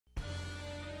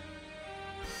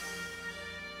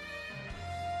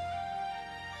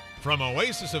From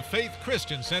Oasis of Faith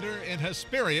Christian Center in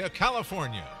Hesperia,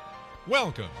 California,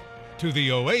 welcome to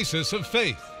the Oasis of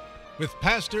Faith with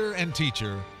pastor and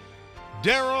teacher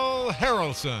Darrell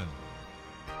Harrelson.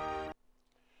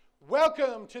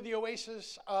 Welcome to the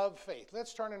Oasis of Faith.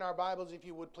 Let's turn in our Bibles, if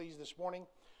you would please, this morning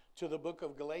to the book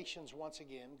of Galatians once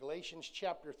again. Galatians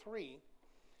chapter 3.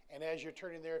 And as you're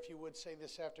turning there, if you would say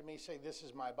this after me, say, "This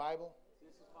is my Bible.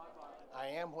 This is my Bible. I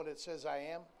am what it says I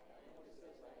am.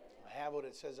 I have what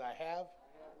it says I have.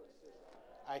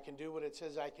 I can do what it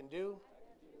says I can do.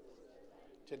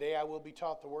 Today I will be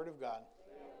taught the Word of God.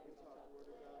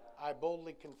 I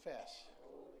boldly confess.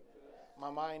 My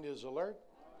mind is alert.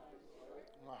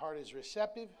 My heart is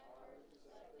receptive.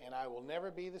 And I will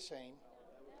never be the same.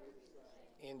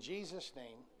 In Jesus'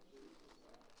 name,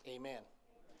 amen."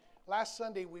 Last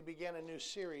Sunday we began a new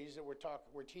series that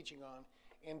we're teaching on,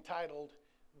 entitled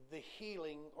 "The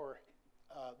Healing" or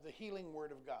 "The Healing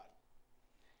Word of God."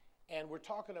 And we're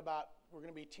going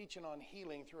to be teaching on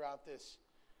healing throughout this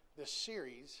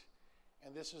series.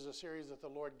 And this is a series that the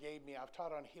Lord gave me. I've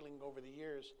taught on healing over the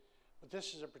years, but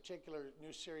this is a particular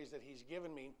new series that He's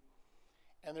given me.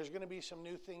 And there's going to be some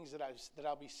new things that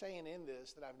I'll be saying in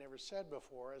this that I've never said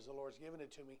before as the Lord's given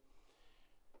it to me.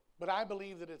 But I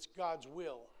believe that it's God's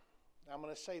will. Now, I'm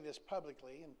going to say this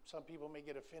publicly, and some people may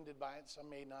get offended by it, some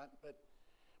may not,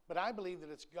 but I believe that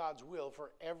it's God's will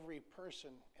for every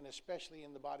person, and especially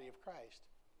in the body of Christ,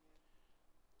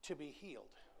 to be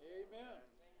healed. Amen.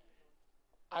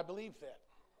 I believe that.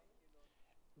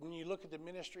 When you look at the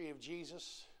ministry of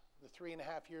Jesus, the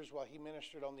 3.5 years while He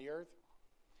ministered on the earth,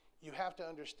 you have to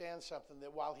understand something,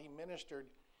 that while He ministered,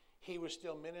 He was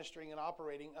still ministering and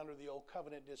operating under the old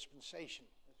covenant dispensation.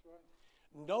 That's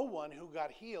right. No one who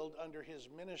got healed under His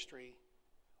ministry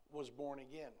was born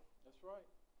again. That's right.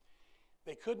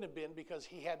 They couldn't have been, because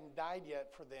He hadn't died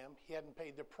yet for them. He hadn't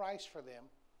paid the price for them.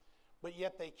 But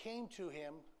yet they came to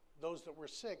Him, those that were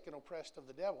sick and oppressed of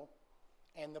the devil,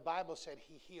 and the Bible said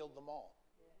He healed them all.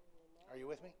 Are you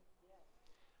with me?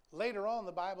 Later on,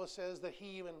 the Bible says that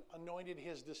He even anointed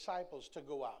His disciples to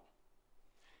go out.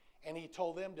 And He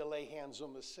told them to lay hands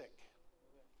on the sick.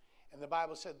 And the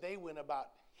Bible said they went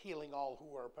about healing all who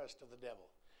were oppressed of the devil.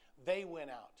 They went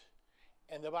out.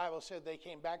 And the Bible said they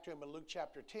came back to Him in Luke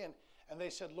chapter 10, and they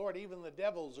said, "Lord, even the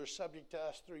devils are subject to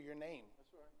us through Your name."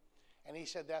 That's right. And He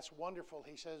said, "That's wonderful."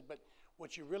 He says, "But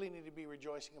what you really need to be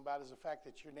rejoicing about is the fact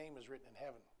that your name is written in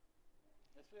heaven."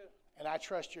 That's it. And I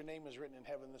trust your name is written in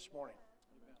heaven this morning.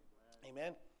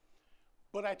 Amen.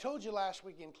 But I told you last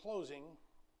week in closing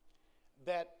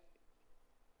that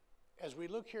as we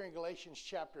look here in Galatians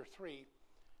chapter 3,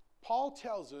 Paul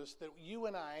tells us that you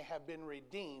and I have been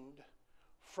redeemed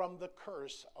from the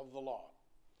curse of the law.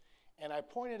 And I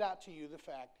pointed out to you the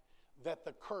fact that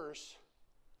the curse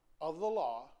of the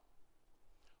law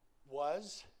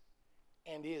was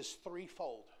and is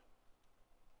threefold.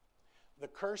 The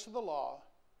curse of the law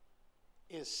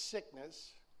is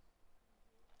sickness,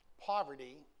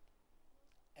 poverty,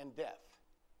 and death.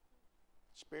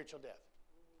 Spiritual death.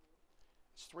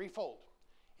 It's threefold.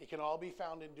 It can all be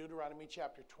found in Deuteronomy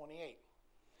chapter 28.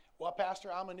 "Well,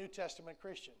 Pastor, I'm a New Testament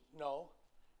Christian." No,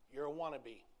 you're a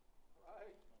wannabe.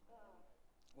 Right.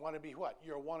 Wannabe what?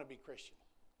 You're a wannabe Christian.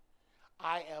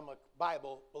 I am a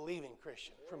Bible-believing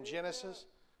Christian from Genesis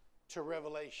to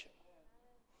Revelation.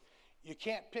 You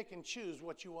can't pick and choose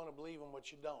what you want to believe and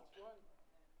what you don't.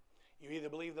 You either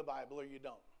believe the Bible or you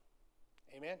don't.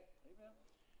 Amen? Amen.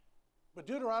 But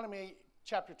Deuteronomy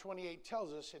chapter 28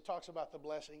 tells us, it talks about the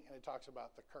blessing and it talks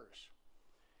about the curse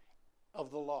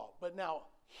of the law. But now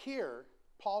here,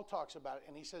 Paul talks about it,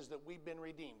 and he says that we've been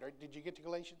redeemed. Did you get to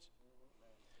Galatians?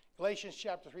 Mm-hmm. Galatians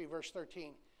chapter 3, verse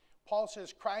 13. Paul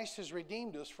says, Christ has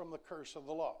redeemed us from the curse of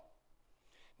the law.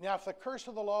 Now, if the curse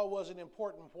of the law wasn't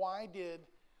important, why did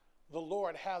the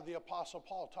Lord have the Apostle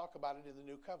Paul talk about it in the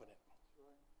New Covenant?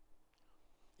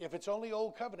 If it's only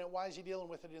Old Covenant, why is he dealing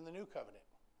with it in the New Covenant?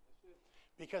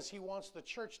 Because he wants the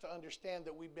church to understand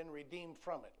that we've been redeemed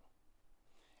from it.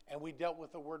 And we dealt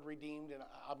with the word redeemed, and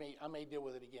I may deal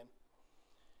with it again.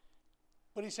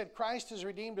 But he said, Christ has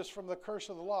redeemed us from the curse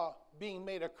of the law, being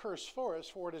made a curse for us,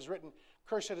 for it is written,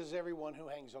 "Cursed is everyone who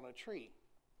hangs on a tree,"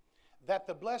 that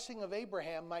the blessing of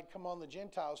Abraham might come on the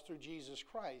Gentiles through Jesus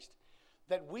Christ,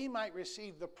 that we might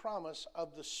receive the promise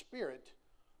of the Spirit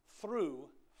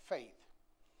through faith.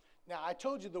 Now, I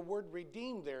told you the word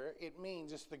redeemed there,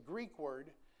 it's the Greek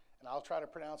word, and I'll try to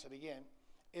pronounce it again.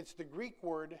 It's the Greek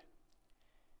word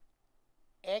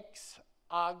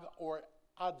ex-ag or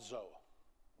adzo.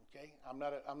 Okay, I'm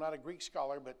not a Greek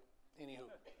scholar, but anywho,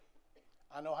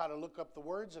 I know how to look up the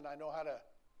words and I know how to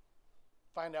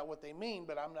find out what they mean,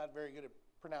 but I'm not very good at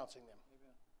pronouncing them.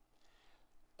 Amen.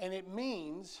 And it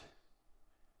means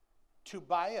to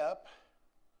buy up,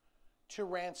 to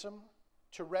ransom,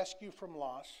 to rescue from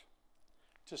loss,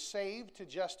 to save, to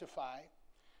justify,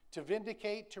 to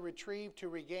vindicate, to retrieve, to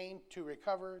regain, to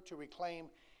recover, to reclaim,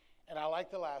 and I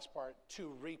like the last part,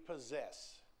 to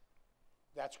repossess.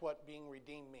 That's what being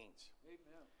redeemed means.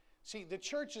 Amen. See, the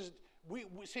church is,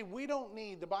 we don't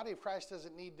need, the body of Christ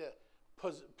doesn't need to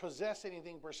possess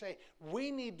anything per se.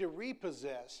 We need to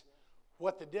repossess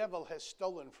what the devil has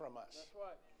stolen from us. That's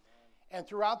right. And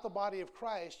throughout the body of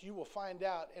Christ, you will find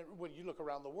out, and when you look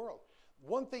around the world,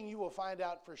 one thing you will find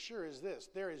out for sure is this: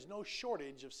 there is no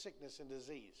shortage of sickness and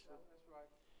disease. That's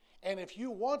right. And if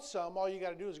you want some, all you got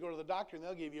to do is go to the doctor and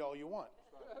they'll give you all you want.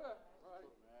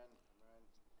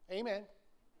 Right. Amen.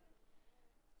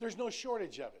 There's no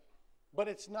shortage of it. But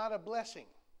it's not a blessing.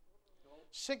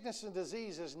 Sickness and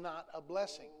disease is not a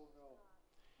blessing.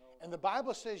 And the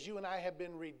Bible says you and I have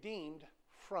been redeemed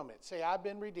from it. Say, I've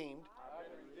been redeemed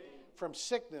from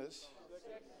sickness,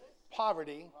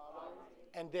 poverty,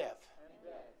 and death.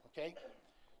 Okay?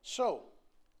 So,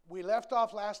 we left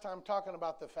off last time talking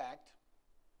about the fact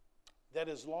that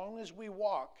as long as we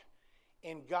walk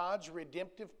in God's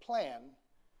redemptive plan,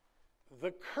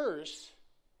 the curse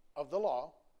of the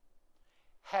law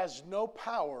has no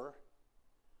power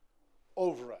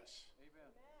over us.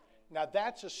 Amen. Now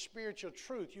that's a spiritual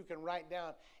truth you can write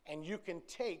down and you can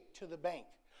take to the bank.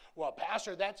 Well,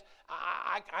 Pastor,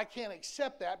 I can't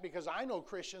accept that because I know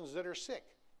Christians that are sick.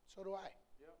 So do I.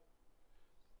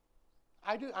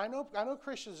 Yep. I know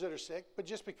Christians that are sick, but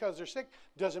just because they're sick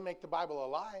doesn't make the Bible a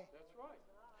lie. That's right.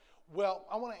 Well,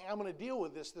 I'm going to deal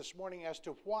with this morning as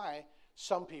to why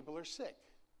some people are sick.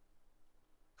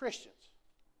 Christians.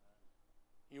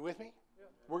 You with me? Yeah.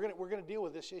 We're going to deal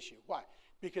with this issue. Why?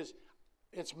 Because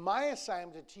it's my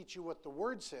assignment to teach you what the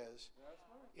Word says. That's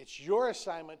right. It's your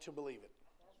assignment to believe it.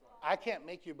 I can't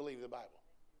make you believe the Bible.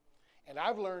 And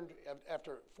I've learned,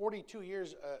 after 42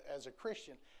 years as a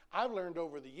Christian, I've learned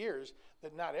over the years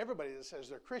that not everybody that says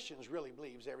they're Christians really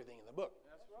believes everything in the book.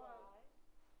 That's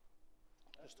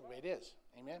right. That's the way it is.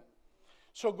 Amen?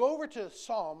 So go over to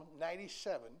Psalm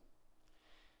 97.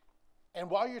 And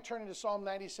while you're turning to Psalm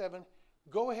 97,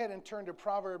 go ahead and turn to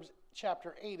Proverbs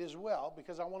chapter 8 as well,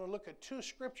 because I want to look at two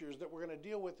scriptures that we're going to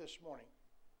deal with this morning.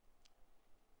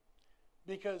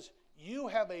 Because you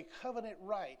have a covenant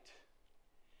right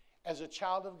as a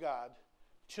child of God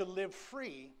to live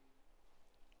free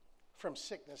from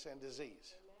sickness and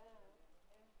disease.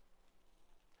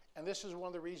 And this is one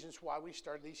of the reasons why we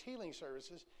started these healing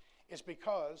services, is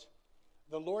because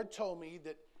the Lord told me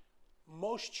that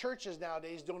most churches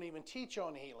nowadays don't even teach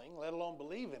on healing, let alone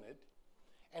believe in it.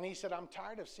 And he said, I'm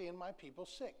tired of seeing my people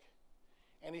sick.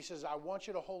 And he says, I want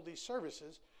you to hold these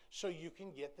services so you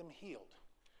can get them healed.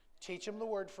 Teach them the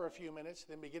word for a few minutes,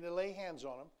 then begin to lay hands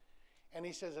on them. And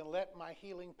he says, and let my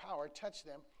healing power touch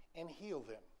them and heal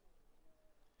them.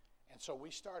 And so we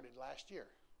started last year.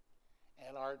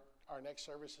 And our next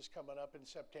service is coming up in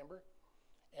September.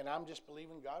 And I'm just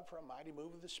believing God for a mighty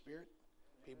move of the Spirit.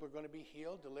 People are going to be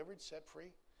healed, delivered, set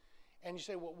free. And you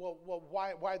say, well,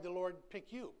 why did the Lord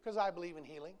pick you? Because I believe in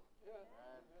healing. Yeah.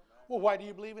 Well, why do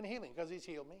you believe in healing? Because He's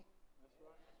healed me. That's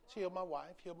right. He's healed my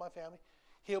wife, healed my family,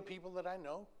 healed people that I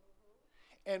know.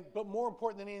 But more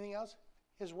important than anything else,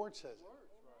 His Word says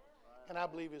it. And I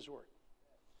believe His Word.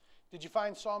 Did you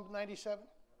find Psalm 97?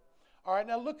 All right,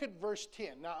 now look at verse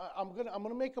 10. Now I'm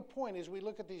gonna make a point as we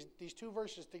look at these two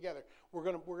verses together. We're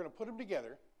gonna put them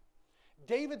together.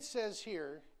 David says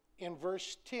here in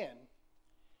verse 10,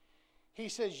 he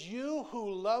says, you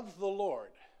who love the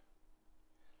Lord.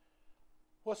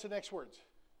 What's the next words?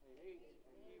 Hate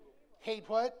evil. Hate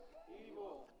what?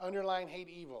 Evil. Underline hate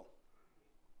evil.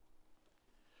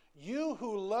 You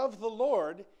who love the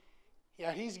Lord,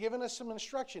 yeah, he's given us some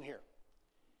instruction here.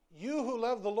 You who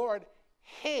love the Lord,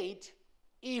 hate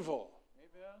evil.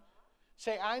 Amen.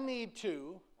 Say, I need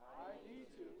to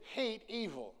hate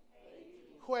evil.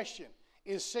 Question,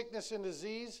 is sickness and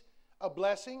disease a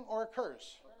blessing or a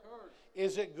curse? Curse.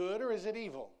 Is it good or is it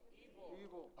evil?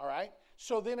 Evil. All right.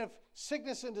 So then if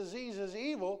sickness and disease is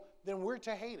evil, then we're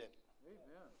to hate it.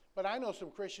 Amen. But I know some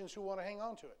Christians who want to hang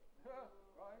on to it. Yeah,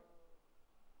 right.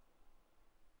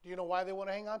 Do you know why they want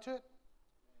to hang on to it?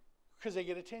 Because they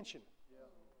get attention. Yeah.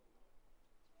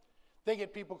 They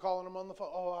get people calling them on the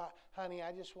phone. Oh, honey,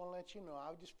 I just want to let you know.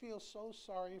 I just feel so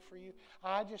sorry for you.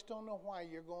 I just don't know why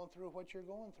you're going through what you're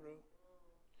going through.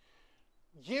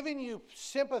 Giving you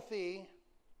sympathy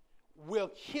will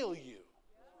kill you.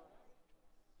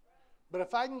 But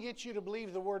if I can get you to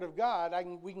believe the Word of God,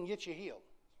 we can get you healed.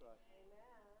 That's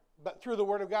right. But through the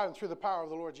Word of God and through the power of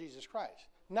the Lord Jesus Christ.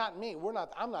 Not me.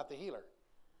 I'm not the healer.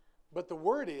 But the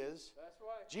word is, That's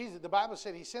right. Jesus, the Bible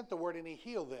said he sent the word and he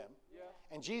healed them. Yeah.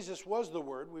 And Jesus was the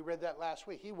word. We read that last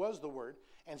week. He was the word.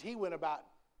 And he went about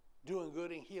doing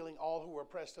good and healing all who were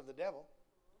oppressed of the devil.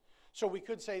 So we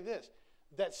could say this,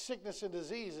 that sickness and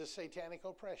disease is satanic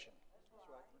oppression. That's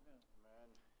right. Amen.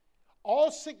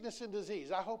 All sickness and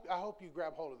disease, I hope you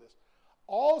grab hold of this.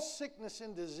 All sickness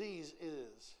and disease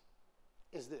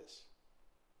is this.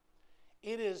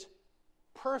 It is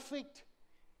perfect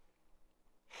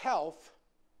health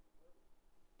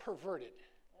perverted.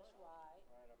 That's right.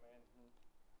 Right, amen.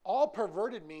 All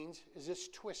perverted means is it's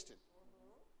twisted.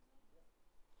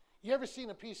 You ever seen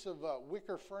a piece of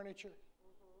wicker furniture?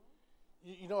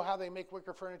 You know how they make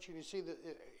wicker furniture? You see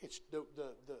it's the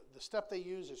stuff they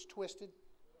use is twisted.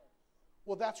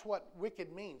 Well, that's what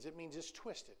wicked means. It means it's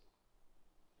twisted.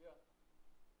 Yeah.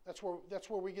 That's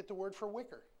where we get the word for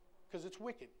wicker, because it's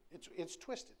wicked. It's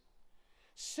twisted.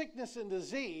 Sickness and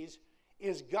disease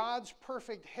is God's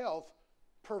perfect health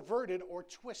perverted or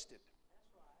twisted.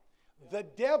 The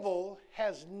devil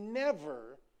has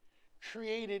never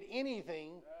created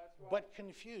anything but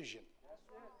confusion. That's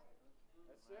it.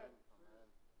 That's it.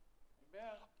 Amen.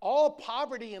 All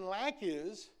poverty and lack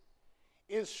is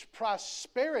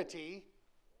prosperity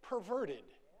perverted.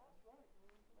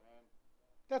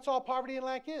 That's all poverty and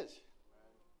lack is.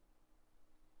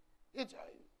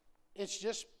 It's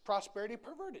just prosperity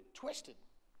perverted, twisted.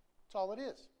 That's all it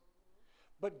is.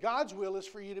 But God's will is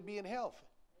for you to be in health.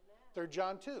 3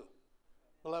 John 2.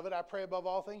 Beloved, I pray above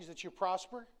all things that you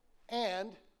prosper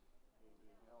and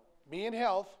be in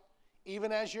health,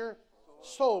 even as your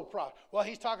soul prospers. Well,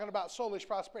 he's talking about soulish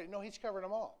prosperity. No, he's covering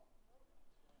them all.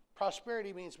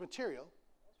 Prosperity means material.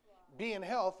 Be in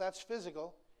health, that's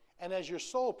physical. And as your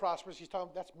soul prospers, he's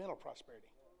talking, that's mental prosperity.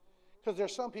 Because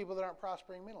there's some people that aren't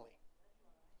prospering mentally.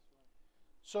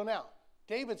 So now,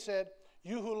 David said,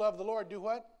 you who love the Lord do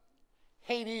what?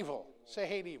 Hate evil. Say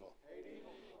hate evil.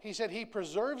 He said he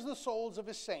preserves the souls of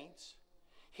his saints.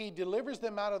 He delivers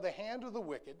them out of the hand of the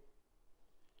wicked.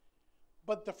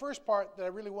 But the first part that I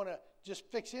really want to just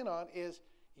fix in on is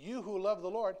you who love the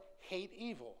Lord hate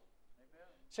evil. Amen.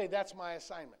 Say, that's my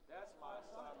assignment. That's my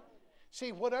assignment.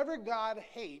 See, whatever God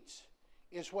hates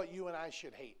is what you and I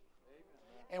should hate.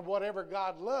 And whatever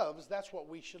God loves, that's what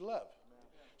we should love.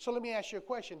 So let me ask you a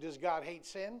question. Does God hate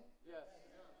sin? Yes.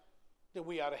 Then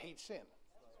we ought to hate sin.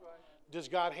 That's right. Does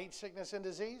God hate sickness and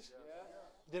disease? Yes.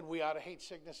 Then we ought to hate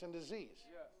sickness and disease.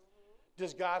 Yes.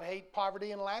 Does God hate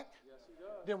poverty and lack? Yes, he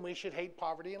does. Then we should hate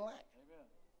poverty and lack. Amen.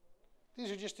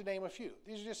 These are just to name a few.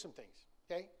 These are just some things.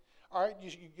 Okay? All right,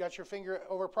 you got your finger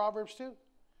over Proverbs too?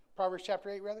 Proverbs chapter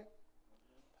 8, rather?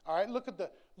 All right, look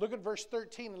at verse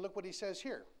 13 and look what he says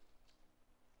here.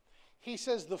 He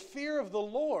says, the fear of the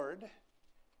Lord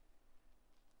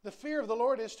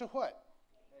is to what?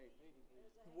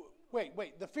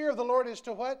 Wait. The fear of the Lord is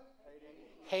to what?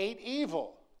 Hate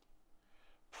evil.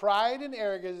 Pride and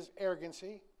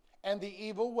arrogancy, and the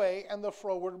evil way, and the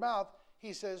froward mouth,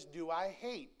 he says, do I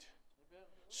hate.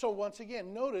 So once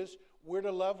again, notice we're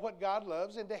to love what God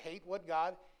loves and to hate what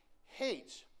God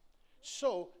hates.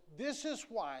 So this is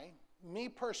why, me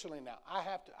personally now, I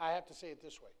have to say it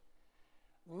this way.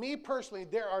 Me personally,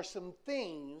 there are some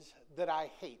things that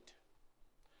I hate.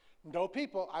 No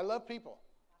people, I love people.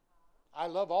 I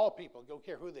love all people, don't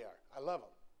care who they are. I love them.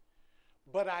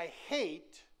 But I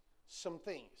hate some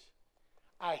things.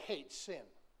 I hate sin.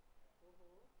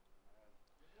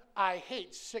 I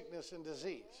hate sickness and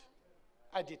disease.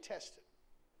 I detest it.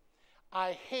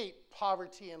 I hate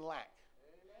poverty and lack.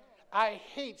 I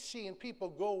hate seeing people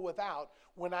go without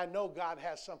when I know God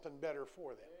has something better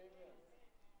for them.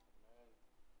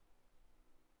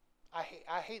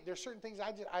 I hate, there's certain things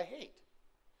I hate.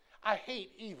 I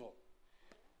hate evil.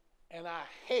 And I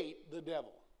hate the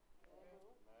devil.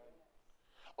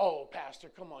 Oh, Pastor,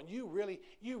 come on. You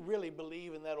really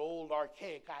believe in that old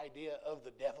archaic idea of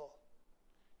the devil?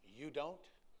 You don't?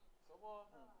 Come on.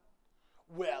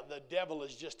 Well, the devil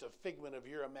is just a figment of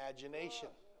your imagination.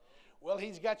 Well,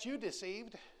 he's got you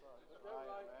deceived. That's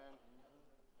right.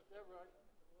 That's right.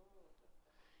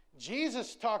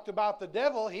 Jesus talked about the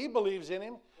devil. He believes in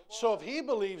him. So if he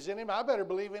believes in him, I better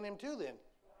believe in him too then.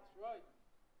 That's right.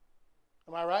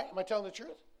 Am I right? Am I telling the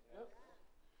truth? Yep.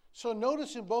 So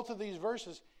notice in both of these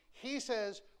verses, he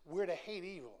says we're to hate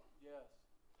evil. Yes.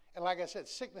 And like I said,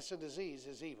 sickness and disease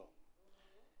is evil.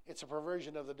 It's a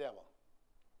perversion of the devil.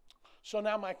 So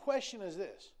now my question is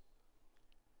this.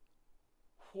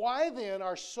 Why then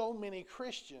are so many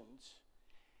Christians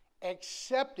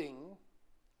accepting,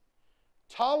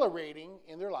 tolerating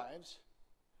in their lives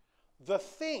the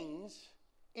things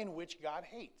in which God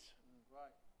hates? Right.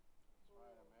 That's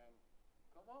right, amen.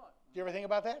 Come on. Do you ever think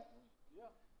about that? Yeah.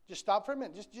 Just stop for a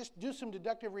minute. Just do some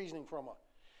deductive reasoning for a moment.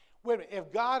 Wait a minute.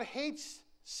 If God hates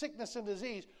sickness and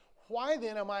disease, why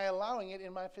then am I allowing it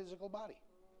in my physical body?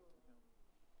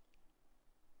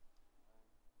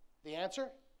 The answer?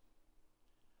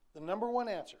 The number one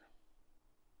answer.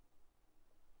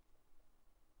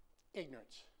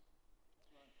 Ignorance.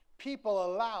 People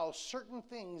allow certain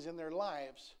things in their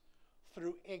lives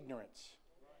through ignorance.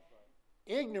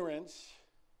 Ignorance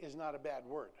is not a bad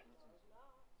word.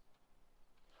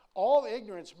 All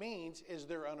ignorance means is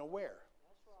they're unaware.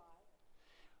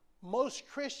 Most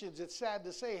Christians, it's sad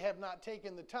to say, have not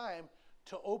taken the time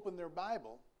to open their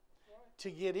Bible,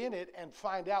 to get in it and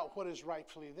find out what is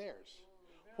rightfully theirs,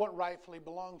 what rightfully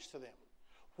belongs to them,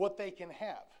 what they can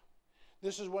have.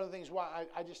 This is one of the things why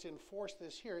I just enforce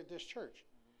this here at this church.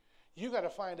 You got to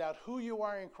find out who you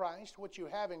are in Christ, what you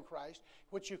have in Christ,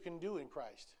 what you can do in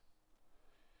Christ.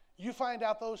 You find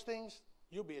out those things,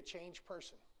 you'll be a changed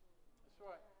person. That's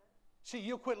right. See,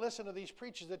 you'll quit listening to these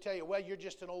preachers that tell you, well, you're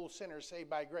just an old sinner saved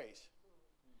by grace.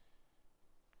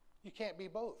 You can't be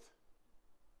both.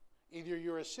 Either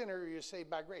you're a sinner or you're saved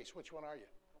by grace. Which one are you?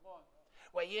 Come on.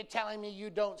 Well, you're telling me you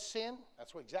don't sin?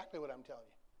 That's exactly what I'm telling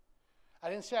you. I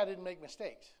didn't say I didn't make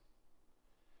mistakes.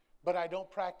 But I don't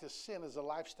practice sin as a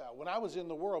lifestyle. When I was in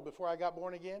the world before I got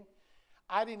born again,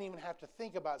 I didn't even have to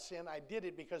think about sin. I did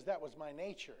it because that was my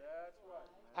nature. That's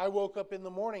right. I woke up in the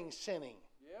morning sinning.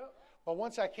 Yep. But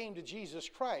once I came to Jesus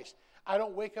Christ, I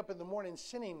don't wake up in the morning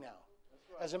sinning now. That's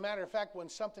right. As a matter of fact, when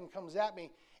something comes at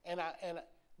me, and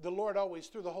the Lord always,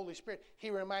 through the Holy Spirit, He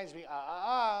reminds me,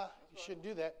 you shouldn't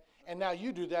do that. And now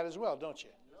you do that as well, don't you?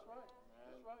 That's right.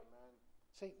 That's right.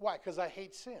 See, why? Because I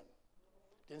hate sin.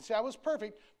 Didn't say I was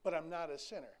perfect, but I'm not a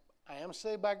sinner. I am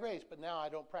saved by grace, but now I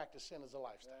don't practice sin as a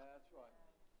lifestyle. That's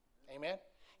right. Amen?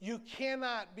 You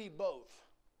cannot be both.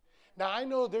 Now, I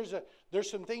know there's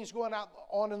some things going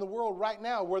on in the world right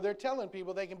now where they're telling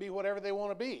people they can be whatever they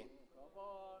want to be. Come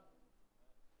on.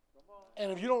 Come on.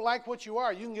 And if you don't like what you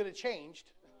are, you can get it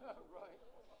changed. Right.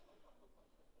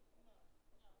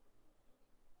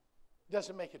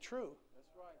 Doesn't make it true.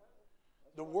 That's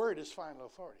right. The Word is final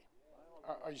authority.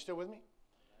 Are you still with me?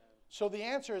 So the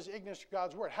answer is ignorance to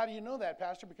God's Word. How do you know that,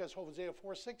 Pastor? Because Hosea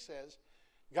 4:6 says,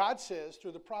 God says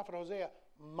through the prophet Hosea,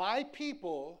 my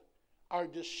people are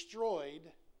destroyed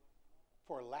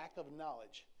for lack of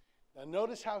knowledge. Now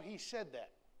notice how he said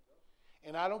that.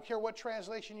 And I don't care what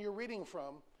translation you're reading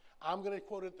from, I'm going to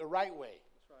quote it the right way.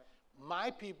 That's right.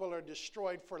 My people are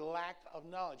destroyed for lack of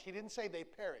knowledge. He didn't say they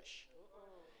perish.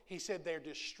 He said they're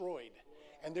destroyed.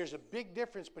 And there's a big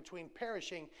difference between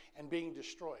perishing and being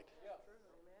destroyed.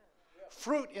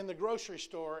 Fruit in the grocery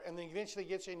store and then eventually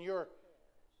gets in your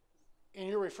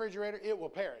refrigerator, it will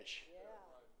perish.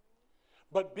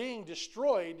 But being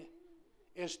destroyed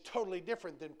is totally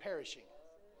different than perishing.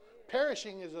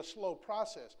 Perishing is a slow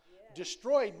process.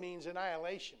 Destroyed means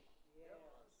annihilation.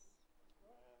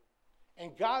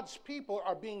 And God's people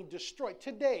are being destroyed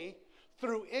today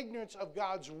through ignorance of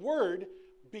God's Word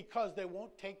because they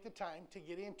won't take the time to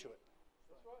get into it.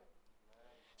 That's right.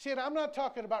 See, and I'm not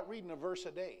talking about reading a verse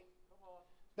a day.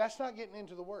 That's not getting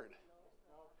into the Word.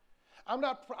 I'm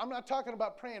not talking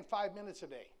about praying 5 minutes a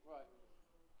day. Right.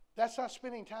 That's not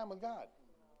spending time with God.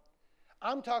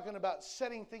 I'm talking about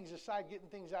setting things aside, getting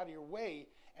things out of your way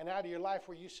and out of your life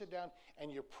where you sit down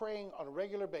and you're praying on a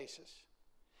regular basis.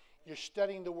 You're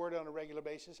studying the Word on a regular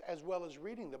basis as well as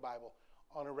reading the Bible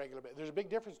on a regular basis. There's a big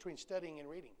difference between studying and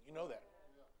reading. You know that.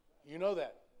 You know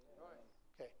that.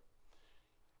 Okay.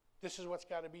 This is what's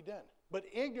got to be done. But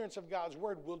ignorance of God's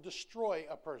Word will destroy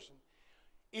a person.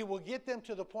 It will get them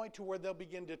to the point to where they'll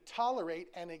begin to tolerate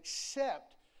and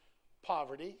accept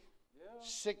poverty,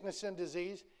 sickness and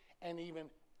disease, and even,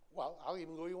 well, I'll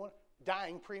even go you one,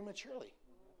 dying prematurely.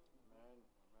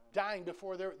 Dying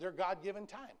before their God-given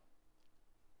time.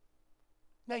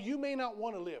 Now, you may not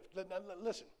want to live.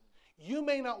 Listen, you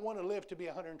may not want to live to be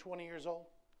 120 years old.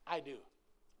 I do.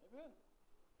 Amen.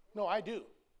 No, I do.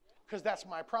 Because that's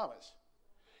my promise.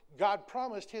 God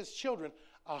promised His children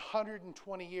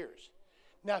 120 years.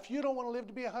 Now, if you don't want to live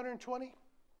to be 120,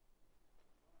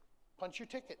 punch your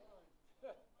ticket.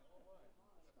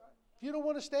 If you don't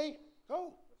want to stay,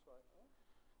 go.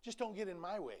 Just don't get in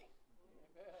my way.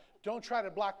 Don't try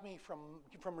to block me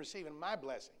from receiving my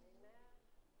blessing.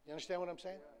 You understand what I'm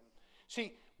saying?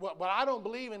 See, well, I don't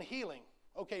believe in healing.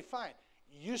 Okay, fine.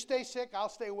 You stay sick, I'll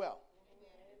stay well.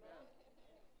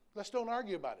 Let's don't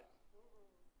argue about it.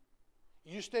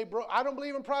 You stay broke. I don't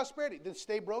believe in prosperity. Then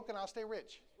stay broke and I'll stay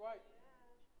rich. Right.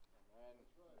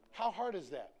 How hard is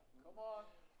that? Come on.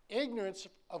 Ignorance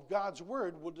of God's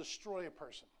Word will destroy a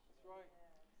person. That's right.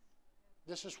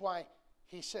 This is why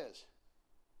He says,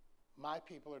 My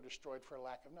people are destroyed for a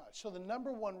lack of knowledge. So the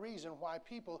number one reason why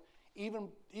people, even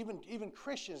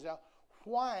Christians now,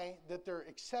 why that they're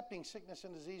accepting sickness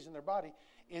and disease in their body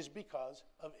is because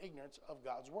of ignorance of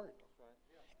God's word.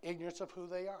 Ignorance of who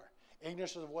they are.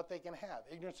 Ignorance of what they can have.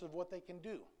 Ignorance of what they can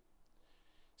do.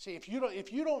 See, if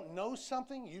you don't know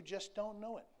something, you just don't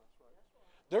know it.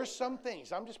 There's some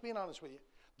things, I'm just being honest with you,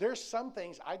 there's some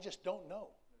things I just don't know.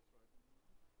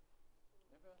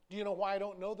 Do you know why I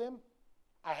don't know them?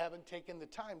 I haven't taken the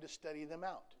time to study them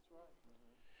out.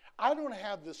 I don't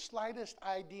have the slightest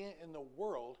idea in the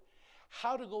world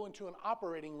how to go into an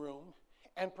operating room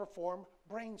and perform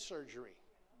brain surgery.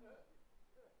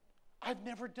 I've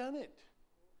never done it.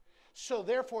 So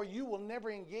therefore, you will never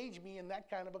engage me in that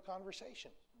kind of a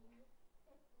conversation.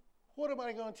 What am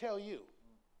I going to tell you?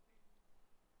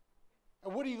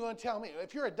 And what are you going to tell me?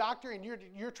 If you're a doctor and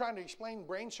you're trying to explain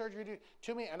brain surgery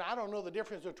to me and I don't know the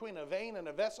difference between a vein and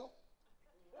a vessel?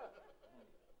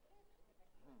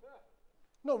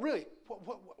 No, really.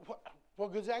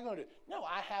 What good is that going to do? No,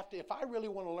 I have to. If I really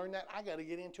want to learn that, I got to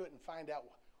get into it and find out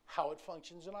how it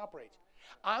functions and operates.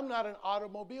 I'm not an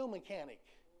automobile mechanic.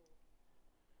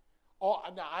 Oh,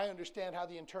 now I understand how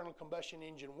the internal combustion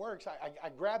engine works. I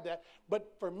grab that.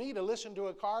 But for me to listen to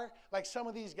a car, like some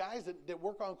of these guys that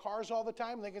work on cars all the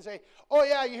time, they can say, "Oh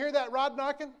yeah, you hear that rod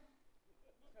knocking?"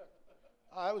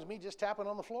 Oh, that was me just tapping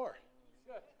on the floor.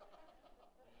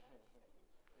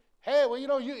 Hey, well,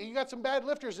 you got some bad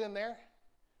lifters in there.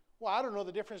 Well, I don't know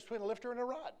the difference between a lifter and a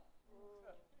rod.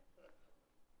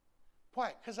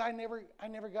 Why? Because I never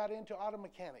got into auto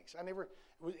mechanics.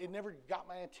 It never got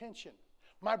my attention.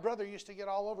 My brother used to get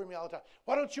all over me all the time.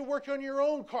 Why don't you work on your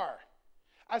own car?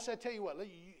 I said, tell you what.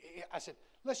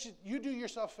 You do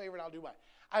yourself a favor and I'll do mine.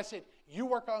 I said, you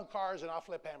work on cars and I'll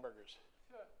flip hamburgers.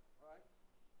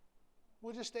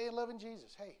 We'll just stay in loving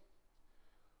Jesus. Hey.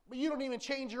 But you don't even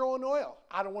change your own oil.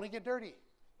 I don't want to get dirty.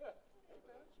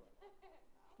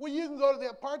 Well, you can go to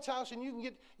the parts house and you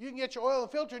can get your oil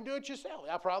and filter and do it yourself.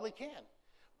 I probably can.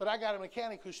 But I got a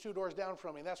mechanic who's 2 doors down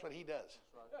from me. That's what he does.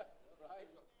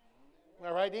 Am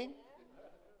I right, Dean?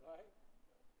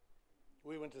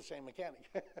 We went to the same mechanic.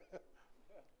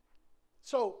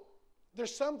 So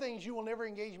there's some things you will never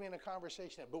engage me in a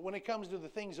conversation at. But when it comes to the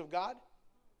things of God,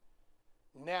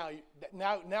 now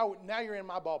you're in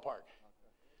my ballpark.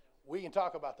 We can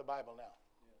talk about the Bible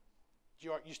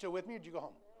now. You still with me or did you go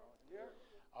home?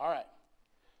 All right.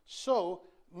 So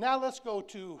now let's go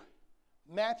to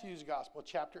Matthew's Gospel,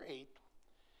 chapter 8.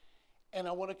 And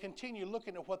I want to continue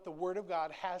looking at what the Word of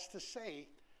God has to say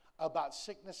about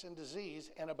sickness and disease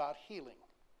and about healing.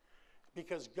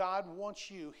 Because God wants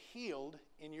you healed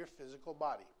in your physical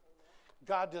body.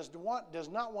 God does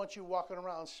not want you walking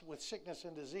around with sickness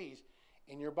and disease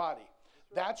in your body.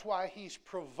 That's why He's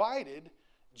provided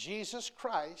Jesus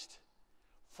Christ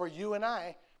for you and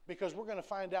I, because we're going to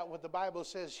find out what the Bible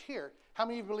says here. How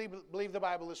many of you believe the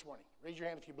Bible this morning? Raise your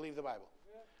hand if you believe the Bible.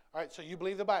 All right, so you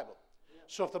believe the Bible.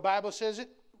 So if the Bible says it,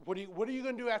 what are you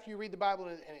going to do after you read the Bible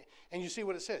and you see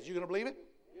what it says? You going to believe it?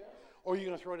 Or are you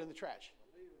going to throw it in the trash?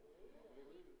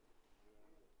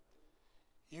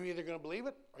 You're either going to believe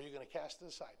it or you're going to cast it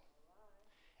aside.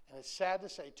 And it's sad to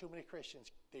say too many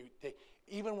Christians, they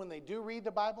even when they do read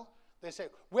the Bible, they say,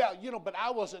 well, but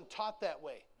I wasn't taught that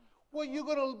way. Well, you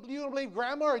gonna believe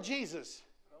Grandma or Jesus?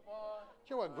 Come on.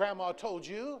 Care what Grandma told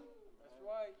you? That's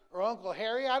right. Or Uncle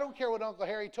Harry? I don't care what Uncle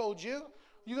Harry told you.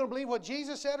 You gonna believe what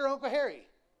Jesus said or Uncle Harry?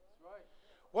 That's right.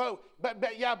 Well, but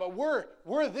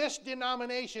we're this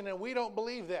denomination and we don't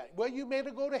believe that. Well, you made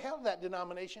to go to hell that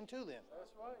denomination too then.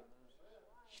 That's right.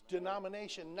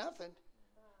 Denomination, nothing.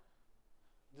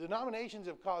 Denominations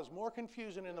have caused more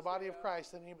confusion in the body of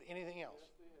Christ than anything else.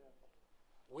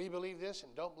 We believe this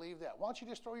and don't believe that. Why don't you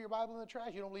just throw your Bible in the trash?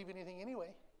 You don't believe anything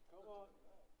anyway. Come on.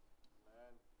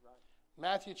 Man, right.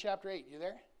 Matthew chapter 8, you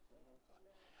there?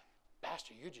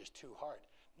 Pastor, you're just too hard.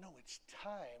 No, it's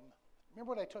time. Remember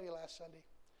what I told you last Sunday?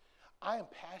 I am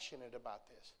passionate about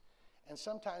this. And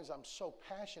sometimes I'm so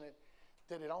passionate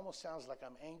that it almost sounds like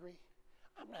I'm angry.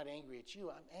 I'm not angry at you.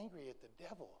 I'm angry at the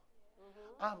devil.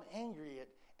 I'm angry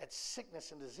at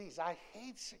sickness and disease. I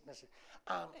hate sickness.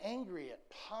 I'm angry at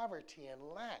poverty and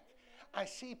lack. I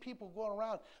see people going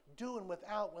around doing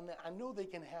without when I know they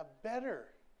can have better.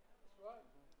 That's right.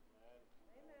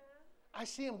 I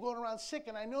see them going around sick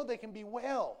and I know they can be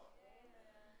well.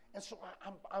 And so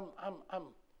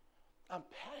I'm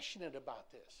passionate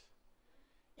about this.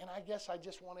 And I guess I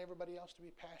just want everybody else to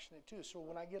be passionate too. So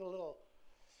when I get a little,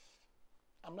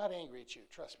 I'm not angry at you,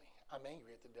 trust me. I'm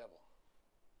angry at the devil.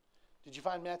 Did you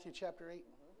find Matthew chapter 8?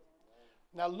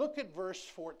 Now look at verse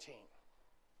 14.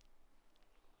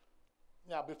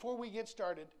 Now, before we get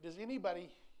started, does anybody,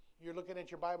 you're looking at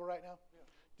your Bible right now?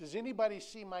 Does anybody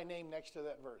see my name next to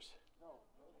that verse? No.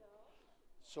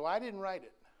 So I didn't write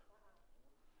it.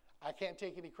 I can't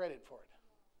take any credit for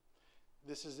it.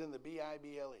 This is in the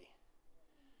Bible.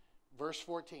 Verse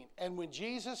 14. And when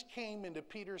Jesus came into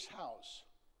Peter's house,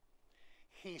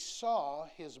 he saw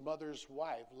his mother's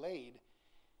wife laid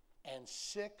and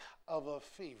sick of a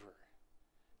fever.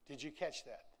 Did you catch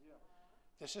that? Yeah.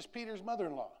 This is Peter's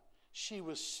mother-in-law. She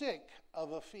was sick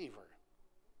of a fever.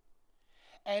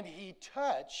 And he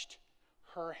touched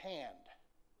her hand.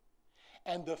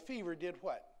 And the fever did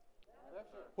what?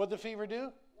 What did the fever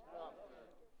do?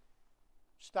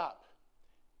 Stop.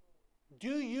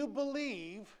 Do you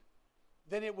believe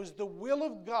that it was the will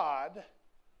of God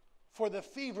for the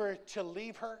fever to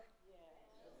leave her?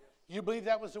 You believe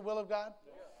that was the will of God?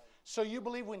 So you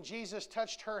believe when Jesus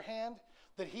touched her hand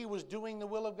that he was doing the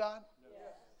will of God?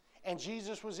 And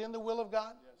Jesus was in the will of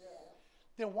God?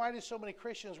 Then why do so many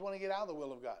Christians want to get out of the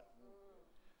will of God?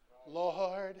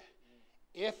 Lord,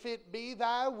 if it be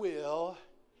thy will,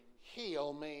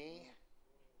 heal me.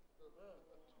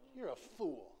 You're a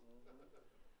fool.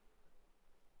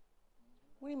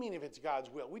 What do you mean if it's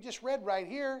God's will? We just read right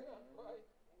here.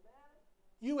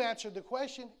 You answered the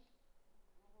question.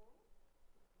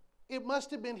 It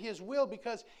must have been his will,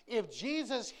 because if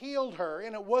Jesus healed her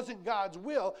and it wasn't God's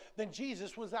will, then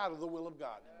Jesus was out of the will of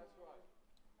God. That's right.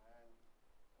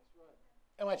 That's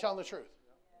right. Am I telling the truth?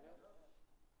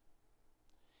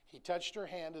 He touched her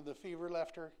hand and the fever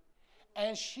left her.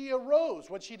 And she arose.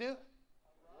 What'd she do?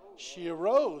 She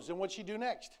arose. And what'd she do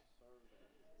next?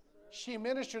 She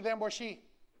ministered them, or she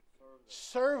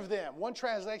served them. One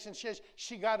translation says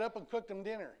she got up and cooked them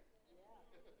dinner.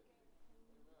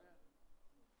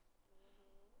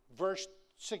 Verse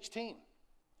 16.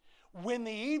 When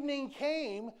the evening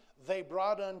came, they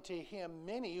brought unto him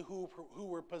many who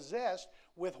were possessed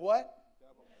with what?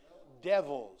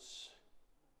 Devils.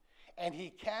 And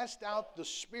he cast out the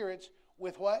spirits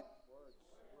with what?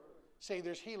 Say,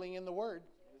 there's healing in the Word.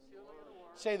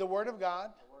 Say, the Word of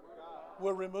God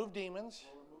will remove demons.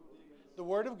 The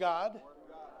Word of God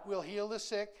will heal the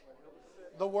sick.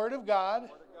 The Word of God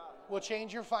will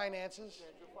change your finances.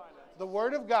 The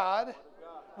Word of God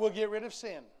will get rid of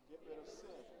sin.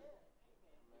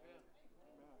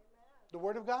 The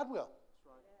Word of God will.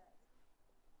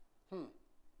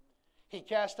 He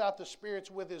cast out the spirits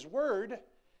with his Word.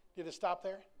 Did it stop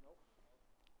there?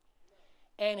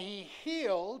 And he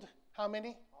healed, how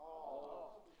many?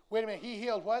 All. Wait a minute, he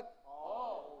healed what?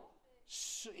 All.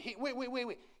 So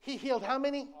wait. He healed how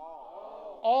many?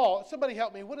 All. All. Somebody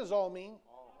help me. What does all mean?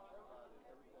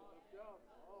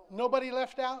 Nobody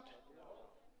left out?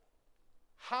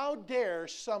 How dare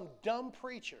some dumb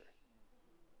preacher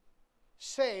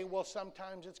say, well,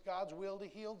 sometimes it's God's will to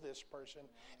heal this person,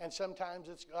 and sometimes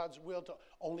it's God's will to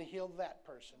only heal that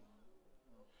person?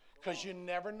 Because you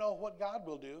never know what God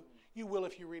will do. You will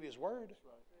if you read his Word.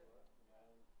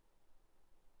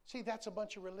 See, that's a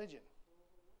bunch of religion.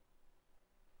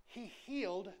 He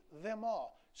healed them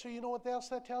all. So you know what else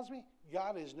that tells me?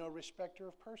 God is no respecter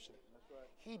of person.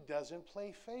 He doesn't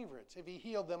play favorites. If he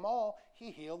healed them all,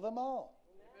 he healed them all.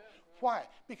 Why?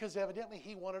 Because evidently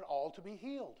he wanted all to be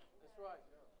healed. That's right.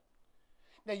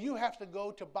 Now you have to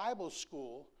go to Bible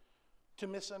school to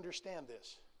misunderstand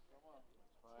this.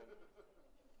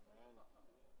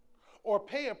 Or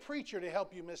pay a preacher to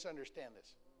help you misunderstand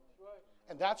this. That's right.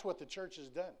 And that's what the church has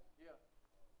done.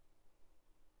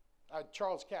 Yeah.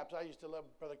 Charles Capps, I used to love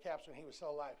Brother Capps when he was still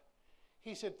alive.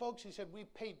 He said, folks, we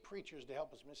paid preachers to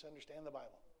help us misunderstand the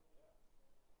Bible.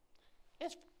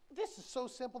 This is so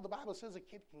simple. The Bible says a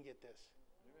kid can get this.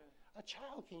 A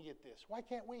child can get this. Why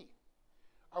can't we?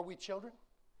 Are we children?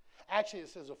 Actually, it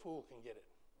says a fool can get it.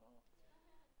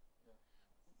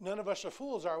 None of us are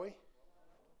fools, are we?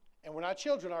 And we're not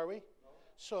children, are we?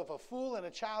 So if a fool and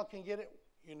a child can get it,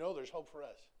 you know there's hope for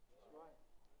us.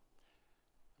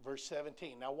 Verse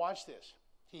 17. Now watch this.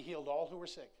 He healed all who were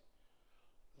sick,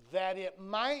 that it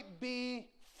might be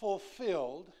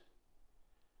fulfilled,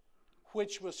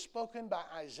 which was spoken by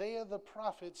Isaiah the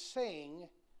prophet, saying,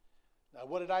 now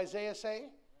what did Isaiah say?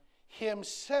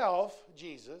 Himself,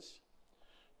 Jesus,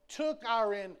 took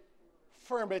our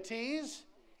infirmities,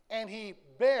 and he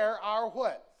bare our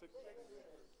what?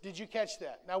 Did you catch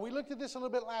that? Now, we looked at this a little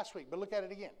bit last week, but look at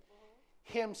it again.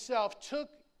 Himself took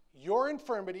your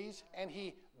infirmities, and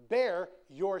he bare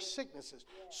your sicknesses.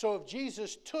 So if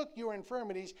Jesus took your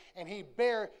infirmities and he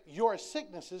bare your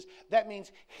sicknesses, that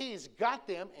means he's got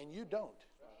them and you don't.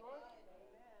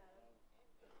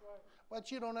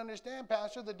 But you don't understand,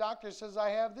 Pastor. The doctor says I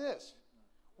have this.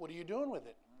 What are you doing with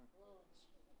it?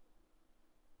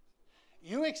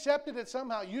 You accepted it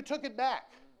somehow. You took it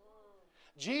back.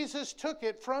 Jesus took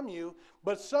it from you,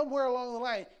 but somewhere along the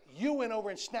line, you went over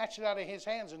and snatched it out of his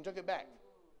hands and took it back.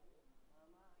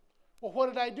 Well, what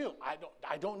did I do?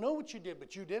 I don't know what you did,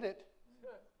 but you did it.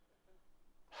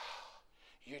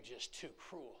 You're just too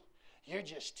cruel. You're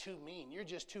just too mean. You're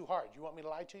just too hard. You want me to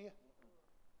lie to you?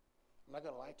 I'm not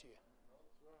going to lie to you.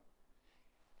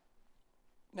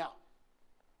 Now,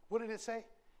 what did it say?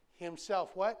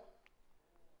 Himself what?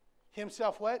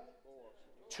 Himself what?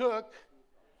 Took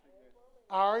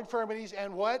our infirmities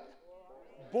and what?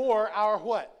 Bore our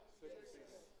what?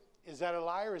 Is that a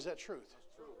lie or is that truth?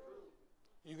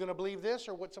 You going to believe this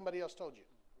or what somebody else told you?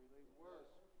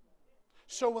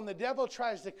 So when the devil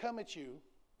tries to come at you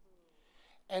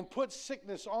and put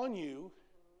sickness on you,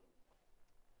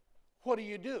 what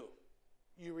do?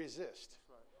 You resist.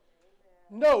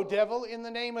 No, devil, in the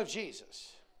name of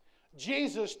Jesus.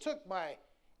 Jesus took my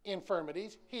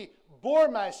infirmities. He bore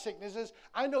my sicknesses.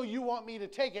 I know you want me to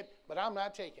take it, but I'm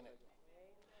not taking it.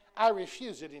 I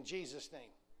refuse it in Jesus'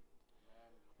 name.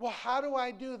 Well, how do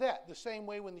I do that? The same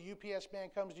way when the UPS man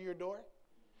comes to your door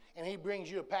and he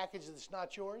brings you a package that's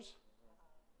not yours.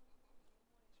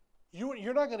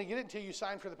 You're not going to get it until you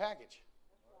sign for the package.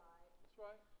 That's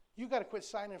right. You got to quit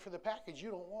signing for the package you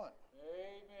don't want.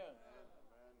 Amen.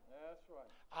 That's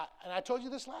right. And I told you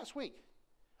this last week.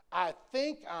 I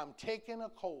think I'm taking a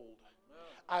cold.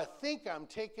 I think I'm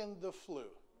taking the flu.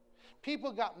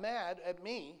 People got mad at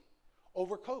me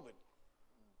over COVID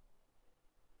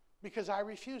because I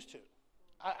refused to.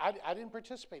 I didn't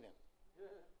participate in it.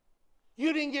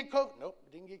 You didn't get COVID. Nope,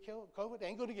 didn't get COVID.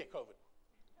 Ain't going to get COVID.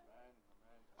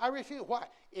 I refuse. Why?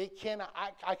 It cannot.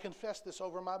 I confess this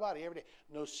over my body every day.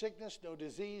 No sickness, no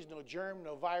disease, no germ,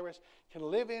 no virus can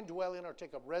live in, dwell in, or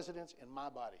take up residence in my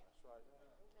body.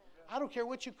 I don't care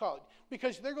what you call it,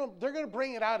 because they're going to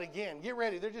bring it out again. Get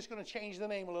ready. They're just going to change the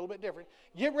name a little bit different.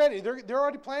 Get ready. They're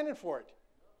already planning for it.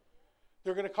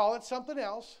 They're going to call it something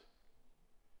else.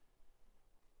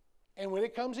 And when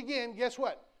it comes again, guess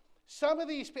what? Some of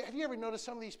these. Have you ever noticed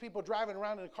some of these people driving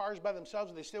around in cars by themselves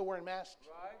and they still wearing masks?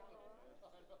 Right.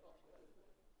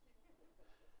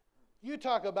 You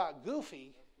talk about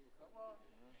goofy.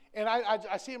 And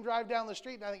I see them drive down the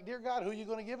street and I think, dear God, who are you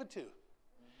going to give it to?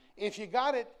 If you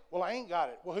got it, well, I ain't got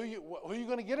it. Well, who are you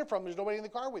going to get it from? There's nobody in the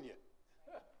car with you.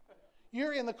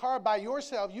 You're in the car by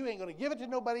yourself. You ain't going to give it to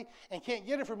nobody and can't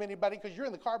get it from anybody because you're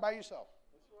in the car by yourself.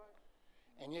 That's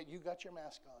right. And yet you got your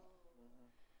mask on.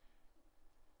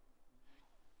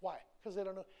 Why? Because they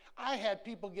don't know. I had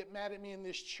people get mad at me in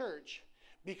this church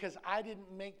because I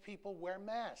didn't make people wear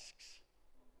masks.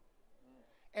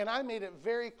 And I made it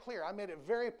very clear. I made it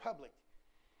very public.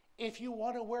 If you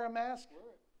want to wear a mask,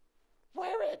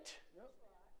 wear it. Yep.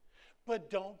 But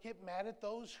don't get mad at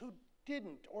those who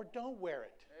didn't or don't wear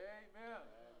it. Amen.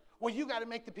 Well, you got to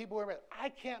make the people wear a mask. I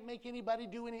can't make anybody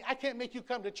do anything. I can't make you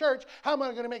come to church. How am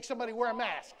I going to make somebody wear a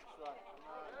mask? That's right.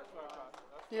 That's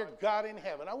right. Dear God in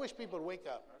heaven, I wish people would wake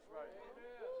up. That's right.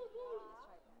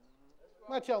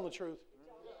 Am I telling the truth?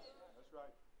 That's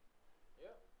right.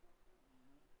 Yep.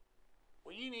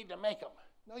 Well, you need to make them.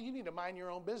 No, you need to mind your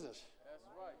own business. That's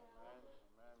right.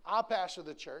 I'll pastor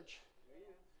the church.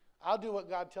 I'll do what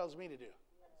God tells me to do.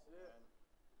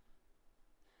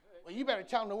 Well, you better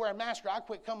tell them to wear a mask or I'll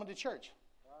quit coming to church.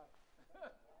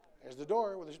 There's the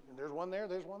door. Well, there's one there.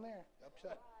 There's one there.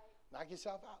 Upset. Knock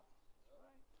yourself out.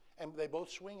 And they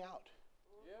both swing out.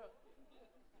 Yeah.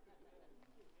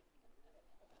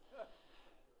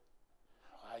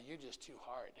 You're just too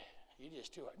hard. You're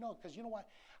just too hard. No, because you know why?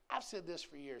 I've said this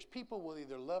for years. People will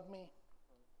either love me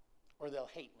or they'll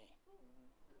hate me.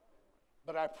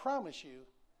 But I promise you,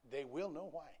 they will know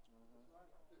why.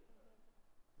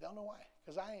 They'll know why.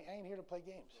 Because I ain't here to play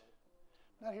games.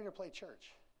 I'm not here to play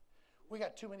church. We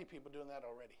got too many people doing that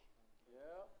already.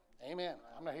 Yeah. Amen.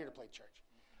 I'm not here to play church.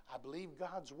 I believe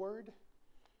God's word.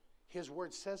 His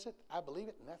word says it. I believe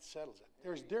it, and that settles it.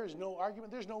 There's no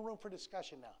argument. There's no room for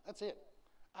discussion now. That's it.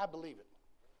 I believe it.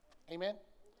 Amen?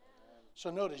 So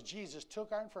notice, Jesus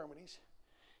took our infirmities.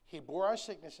 He bore our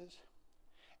sicknesses.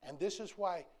 And this is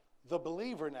why the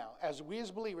believer now, as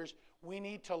believers, we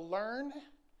need to learn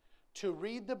to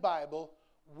read the Bible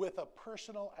with a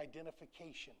personal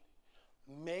identification.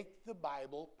 Make the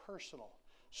Bible personal.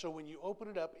 So when you open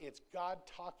it up, it's God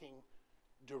talking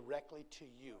directly to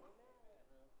you.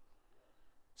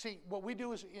 See, what we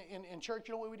do is in church,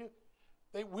 you know what we do?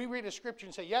 We read a scripture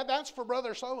and say, yeah, that's for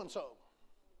brother so-and-so.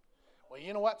 Well,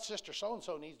 you know what? Sister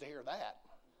so-and-so needs to hear that.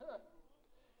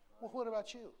 Well, what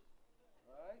about you?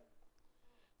 Right.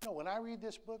 No, when I read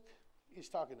this book, he's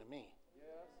talking to me.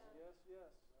 Yes, yes, yes.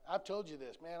 I've told you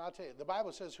this, man. I'll tell you. The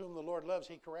Bible says whom the Lord loves,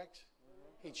 he corrects.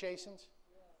 He chastens.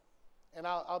 And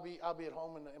I'll be at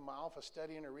home in my office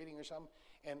studying or reading or something,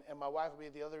 and my wife will be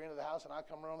at the other end of the house, and I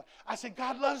come around. I said,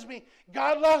 God loves me.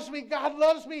 God loves me. God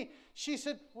loves me. She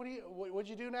said, what'd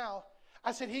you do now?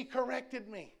 I said, He corrected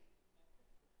me.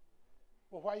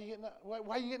 Well, why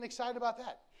are you getting excited about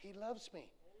that? He loves me.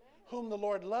 Whom the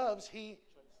Lord loves, He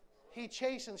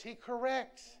chastens. He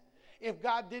corrects. If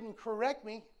God didn't correct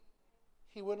me,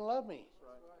 He wouldn't love me.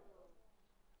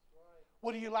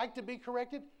 Would you like to be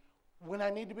corrected? When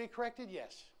I need to be corrected,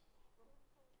 yes.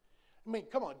 I mean,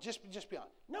 come on, just be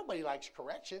honest. Nobody likes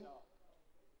correction.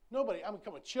 Nobody. I mean,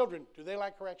 come on, children, do they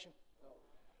like correction? No.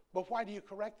 But why do you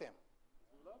correct them?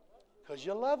 Because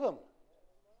you love them.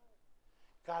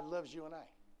 God loves you and I.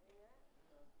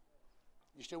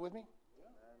 You still with me?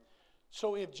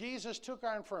 So if Jesus took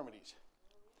our infirmities,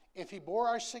 if He bore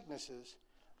our sicknesses,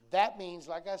 that means,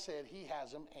 like I said, He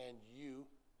has them and you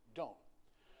don't.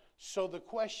 So the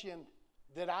question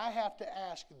that I have to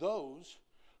ask those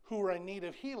who are in need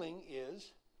of healing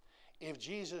is, if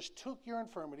Jesus took your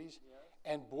infirmities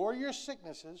and bore your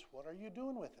sicknesses, what are you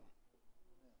doing with them?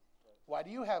 Why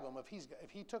do you have them if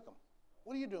He took them?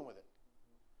 What are you doing with it?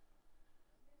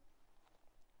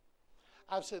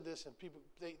 I've said this, and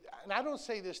and I don't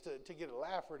say this to get a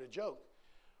laugh or to joke,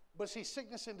 but see,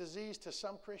 sickness and disease to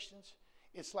some Christians,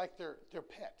 it's like their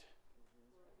pet.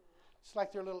 It's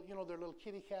like their little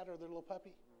kitty cat or their little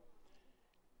puppy.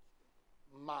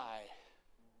 My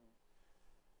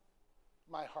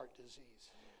heart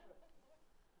disease,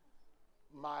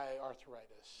 my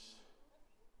arthritis,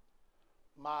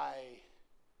 my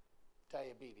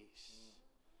diabetes,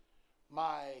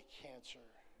 my cancer,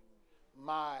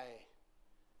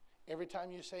 every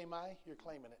time you say my, you're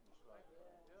claiming it.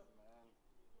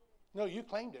 No, you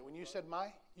claimed it. When you said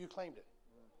my, you claimed it.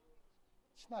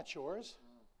 It's not yours.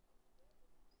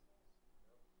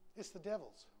 It's the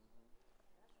devil's.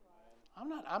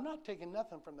 I'm not taking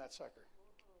nothing from that sucker.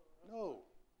 No.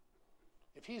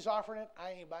 If he's offering it,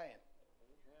 I ain't buying.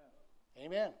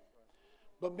 Amen.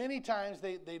 But many times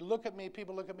they look at me,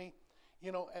 people look at me,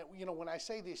 when I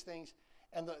say these things,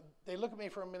 and they look at me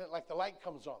for a minute like the light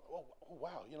comes on. Oh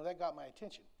wow, that got my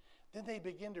attention. Then they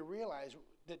begin to realize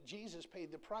that Jesus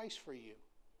paid the price for you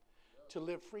to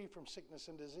live free from sickness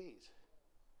and disease.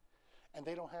 And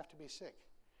they don't have to be sick.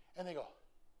 And they go,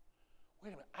 wait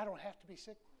a minute, I don't have to be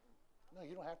sick? No,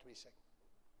 you don't have to be sick.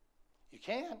 You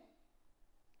can,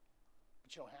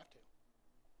 but you don't have to.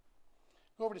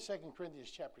 Go over to 2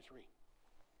 Corinthians chapter 3.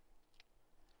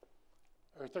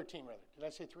 Or 13, rather. Did I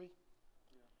say 3?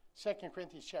 Yeah. 2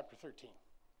 Corinthians chapter 13.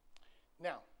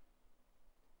 Now,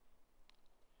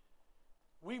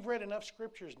 we've read enough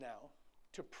scriptures now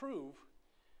to prove,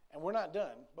 and we're not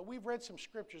done, but we've read some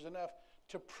scriptures enough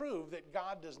to prove that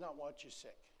God does not want you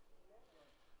sick.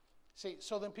 See,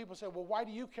 so then people say, well, why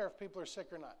do you care if people are sick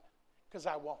or not? Because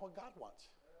I want what God wants.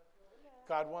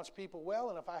 God wants people well,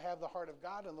 and if I have the heart of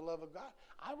God and the love of God,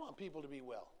 I want people to be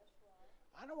well.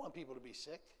 I don't want people to be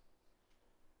sick.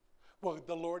 Well,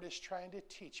 the Lord is trying to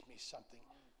teach me something.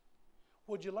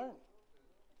 What'd you learn?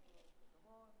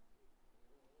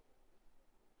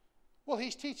 Well,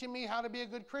 He's teaching me how to be a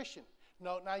good Christian.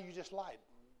 No, now you just lied.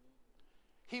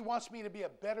 He wants me to be a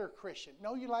better Christian.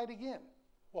 No, you lied again.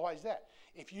 Well, why is that?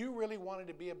 If you really wanted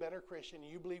to be a better Christian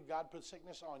and you believe God put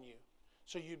sickness on you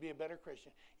so you'd be a better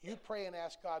Christian, you'd pray and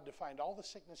ask God to find all the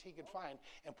sickness He could find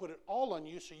and put it all on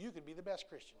you so you could be the best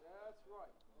Christian. That's right.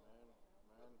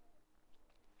 Amen.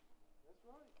 That's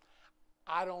right.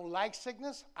 I don't like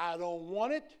sickness. I don't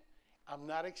want it. I'm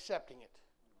not accepting it.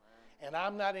 Amen. And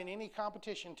I'm not in any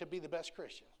competition to be the best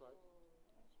Christian. That's right.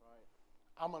 That's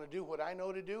right. I'm going to do what I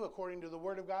know to do according to the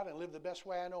Word of God and live the best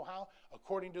way I know how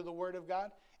according to the Word of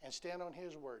God and stand on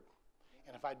His Word.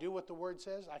 And if I do what the Word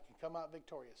says, I can come out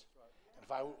victorious. And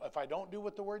if I don't do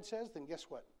what the Word says, then guess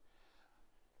what?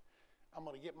 I'm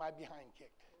going to get my behind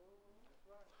kicked.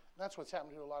 And that's what's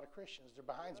happening to a lot of Christians. Their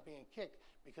behinds being kicked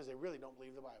because they really don't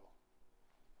believe the Bible.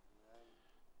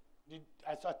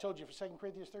 I told you for 2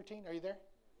 Corinthians 13. Are you there?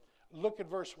 Look at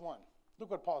verse 1. Look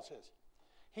what Paul says.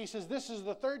 He says, this is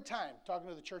the third time, talking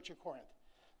to the church of Corinth,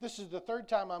 this is the third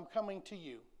time I'm coming to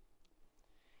you.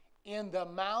 In the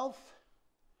mouth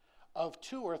of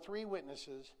 2 or 3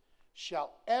 witnesses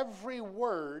shall every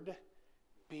word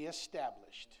be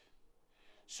established.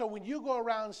 So when you go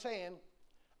around saying,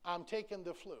 I'm taking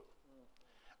the flu,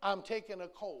 I'm taking a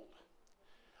cold,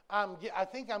 I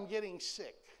think I'm getting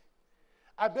sick,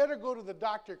 I better go to the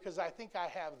doctor because I think I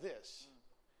have this.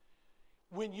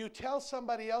 When you tell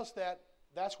somebody else that,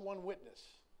 that's one witness.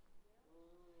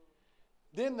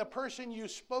 Then the person you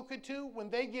spoke it to, when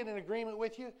they get in agreement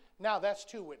with you, now that's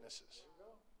 2 witnesses.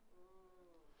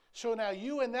 So now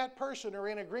you and that person are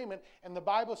in agreement, and the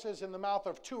Bible says in the mouth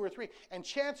of 2 or 3. And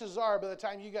chances are, by the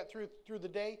time you got through the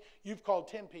day, you've called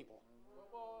 10 people.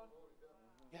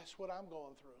 Guess what I'm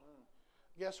going through?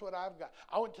 Guess what I've got?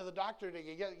 I went to the doctor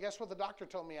today. Guess what the doctor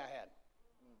told me I had?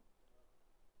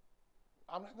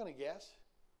 I'm not going to guess.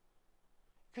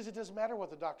 Because it doesn't matter what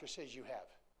the doctor says you have.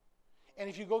 And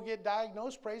if you go get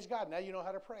diagnosed, praise God, now you know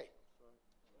how to pray.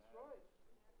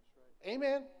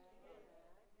 Amen.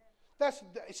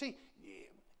 See,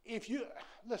 if you,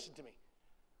 listen to me.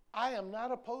 I am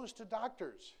not opposed to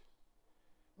doctors.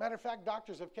 Matter of fact,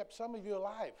 doctors have kept some of you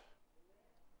alive.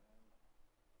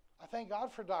 I thank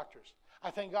God for doctors.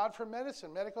 I thank God for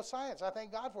medicine, medical science. I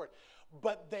thank God for it.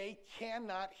 But they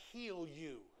cannot heal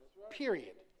you,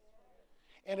 period.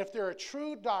 And if they're a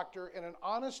true doctor and an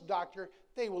honest doctor,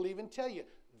 they will even tell you,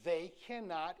 they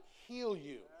cannot heal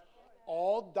you.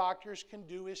 All doctors can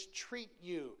do is treat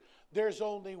you. There's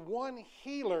only one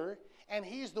healer, and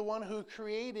he's the one who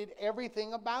created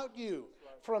everything about you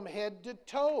from head to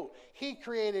toe. He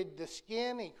created the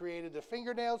skin, he created the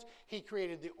fingernails, he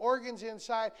created the organs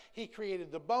inside, he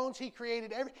created the bones, he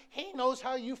created everything. He knows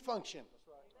how you function.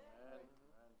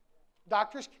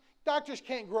 Doctors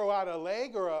can't grow out a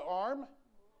leg or an arm.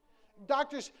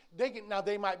 Doctors,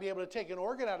 they might be able to take an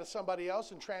organ out of somebody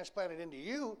else and transplant it into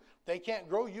you. They can't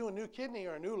grow you a new kidney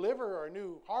or a new liver or a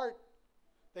new heart.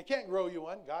 They can't grow you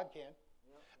one. God can.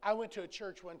 I went to a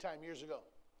church one time years ago.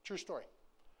 True story.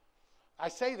 I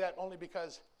say that only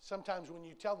because sometimes when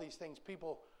you tell these things,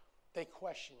 people, they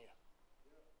question you.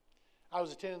 I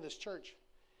was attending this church,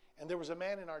 and there was a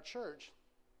man in our church.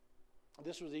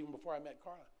 This was even before I met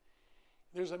Carla.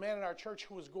 There's a man in our church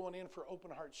who was going in for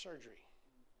open heart surgery.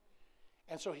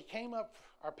 And so he came up,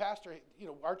 our pastor,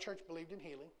 our church believed in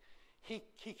healing.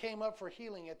 He came up for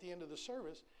healing at the end of the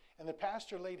service, and the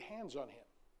pastor laid hands on him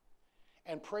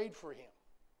and prayed for him.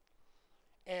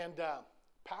 And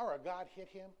power of God hit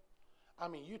him. I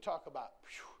mean, you talk about,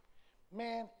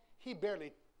 man, he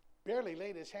barely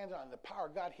laid his hands on him. The power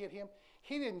of God hit him.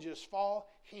 He didn't just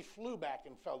fall, he flew back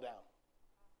and fell down.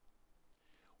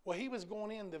 Well, he was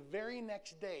going in the very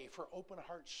next day for open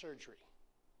heart surgery.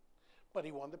 But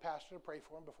he wanted the pastor to pray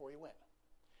for him before he went.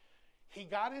 He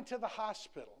got into the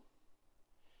hospital.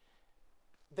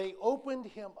 They opened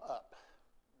him up.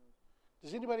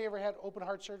 Does anybody ever had open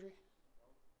heart surgery?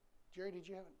 Jerry, did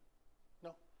you have it?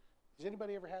 No? Has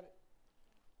anybody ever had it?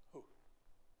 Who?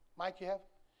 Mike, you have?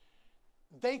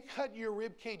 They cut your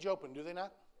rib cage open, do they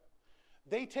not?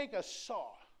 They take a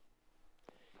saw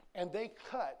and they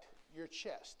cut your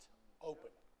chest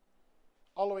open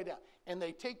all the way down. And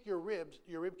they take your rib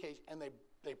cage, and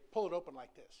they pull it open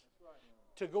like this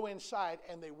to go inside,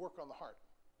 and they work on the heart.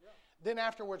 Then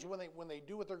afterwards, when they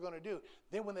do what they're going to do,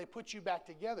 then when they put you back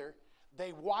together,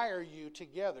 they wire you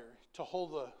together to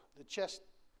hold the chest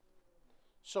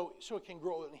so it can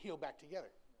grow and heal back together.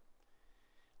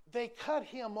 They cut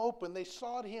him open. They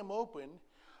sawed him open.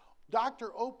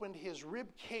 Doctor opened his rib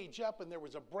cage up, and there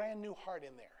was a brand new heart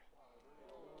in there.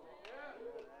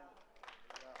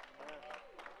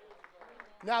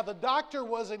 Now, the doctor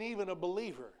wasn't even a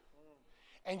believer.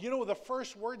 And you know the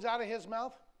first words out of his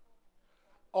mouth?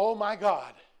 Oh, my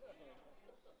God.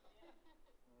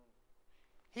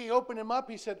 He opened him up.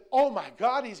 He said, oh, my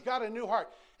God, he's got a new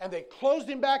heart. And they closed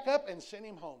him back up and sent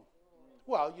him home.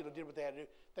 Well, did what they had to do.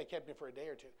 They kept him for a day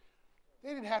or two. They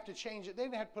didn't have to change it. They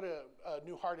didn't have to put a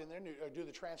new heart in there or do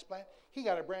the transplant. He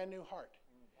got a brand new heart.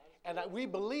 And we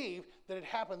believe that it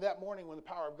happened that morning when the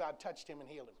power of God touched him and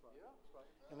healed him.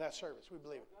 In that service, we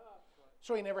believe it.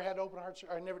 So he never had open heart,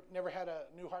 or never had a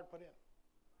new heart put in.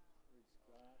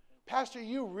 Pastor,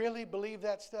 you really believe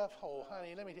that stuff? Oh,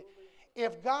 honey, let me tell you.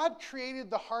 If God created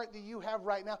the heart that you have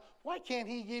right now, why can't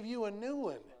he give you a new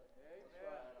one?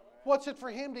 What's it for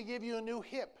him to give you a new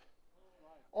hip?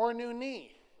 Or a new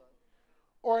knee?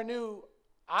 Or a new,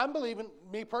 I'm believing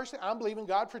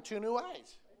God for 2 new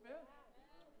eyes.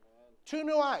 2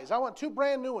 new eyes. I want 2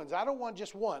 brand new ones. I don't want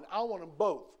just one. I want them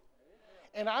both.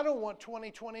 And I don't want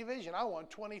 20/20 vision. I want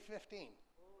 20/15.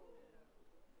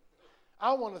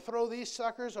 I want to throw these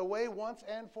suckers away once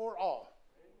and for all.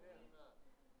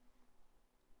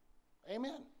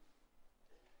 Amen.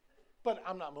 But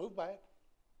I'm not moved by it.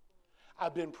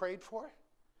 I've been prayed for.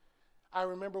 I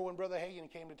remember when Brother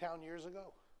Hagin came to town years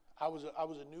ago. I was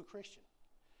a new Christian.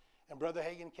 And Brother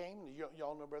Hagin came. You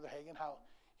all know Brother Hagin, how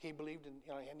he believed in,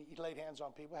 and he laid hands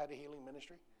on people, had a healing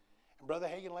ministry. And Brother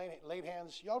Hagin laid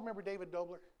hands. Y'all remember David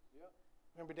Dobler? Yeah.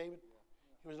 Remember David? Yeah.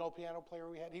 He was an old piano player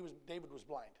we had. David was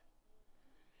blind.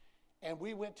 And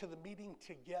we went to the meeting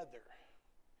together.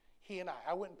 He and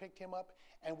I went and picked him up,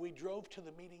 and we drove to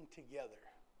the meeting together.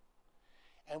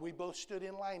 And we both stood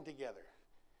in line together.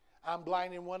 I'm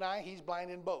blind in one eye, he's blind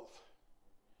in both.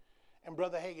 And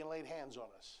Brother Hagin laid hands on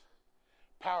us.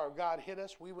 Power of God hit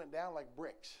us. We went down like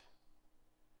bricks.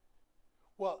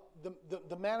 Well,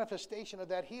 the manifestation of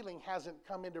that healing hasn't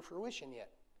come into fruition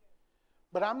yet.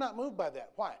 But I'm not moved by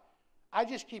that. Why? I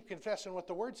just keep confessing what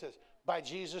the Word says. By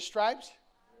Jesus' stripes,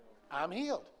 I'm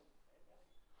healed.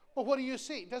 But what do you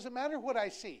see? It doesn't matter what I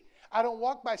see. I don't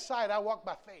walk by sight, I walk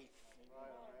by faith.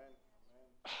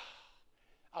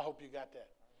 I hope you got that.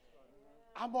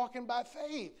 I'm walking by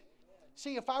faith.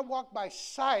 See, if I walk by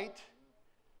sight,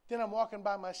 then I'm walking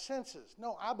by my senses.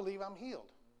 No, I believe I'm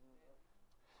healed.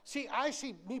 See, I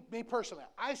see, me personally,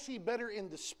 I see better in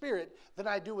the spirit than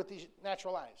I do with these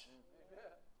natural eyes.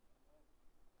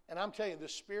 And I'm telling you, the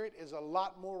spirit is a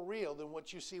lot more real than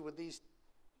what you see with these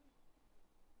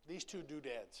two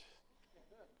doodads.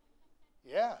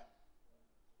 Yeah.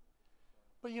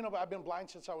 But you know, I've been blind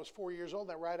since I was 4 years old in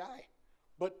that right eye.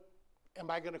 But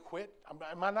am I going to quit?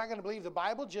 Am I not going to believe the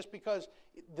Bible just because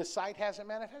the sight hasn't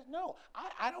manifested? No,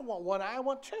 I don't want one eye, I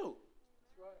want two.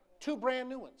 Two brand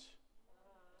new ones.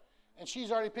 And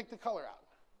she's already picked the color out.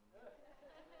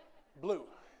 Blue.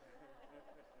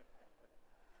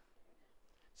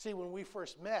 See, when we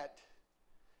first met,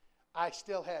 I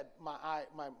still had my eye,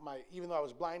 even though I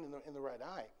was blind in the right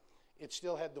eye, it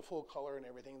still had the full color and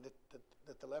everything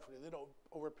that the left one did.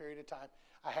 Over a period of time,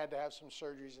 I had to have some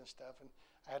surgeries and stuff, and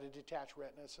I had to detach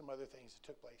retina, some other things that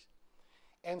took place.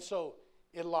 And so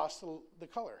it lost the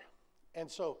color. And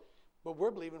so, but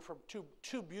we're believing for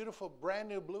two beautiful, brand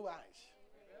new blue eyes.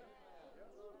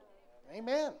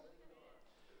 Amen.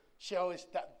 She always,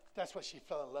 that's what she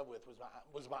fell in love with,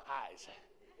 was my eyes.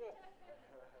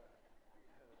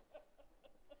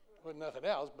 With nothing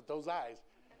else but those eyes.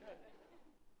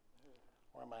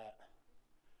 Where am I at?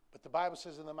 But the Bible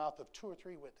says in the mouth of 2 or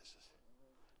 3 witnesses,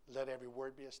 let every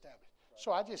word be established.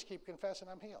 So I just keep confessing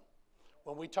I'm healed.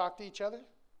 When we talk to each other,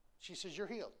 she says, you're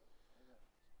healed.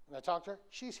 And I talk to her,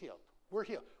 she's healed. We're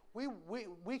healed. We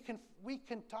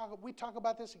talk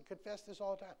about this and confess this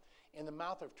all the time. In the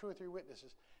mouth of 2 or 3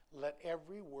 witnesses, let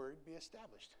every word be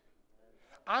established.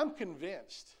 I'm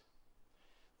convinced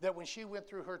that when she went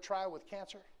through her trial with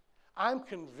cancer, I'm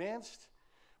convinced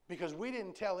because we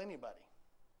didn't tell anybody.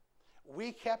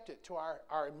 We kept it to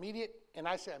our immediate, and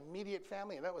I say immediate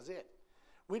family, and that was it.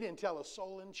 We didn't tell a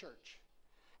soul in church.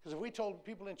 Because if we told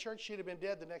people in church, she'd have been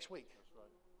dead the next week. That's right.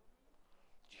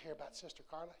 Did you hear about Sister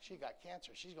Carla? She got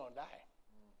cancer. She's going to die.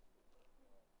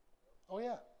 Oh, yeah.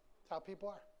 That's how people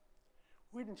are.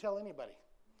 We didn't tell anybody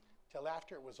till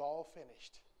after it was all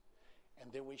finished.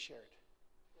 And then we shared.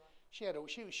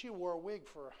 She wore a wig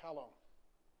for how long?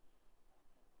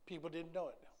 People didn't know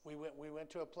it. We went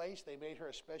to a place, they made her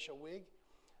a special wig,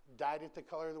 dyed it the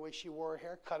color of the way she wore her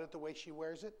hair, cut it the way she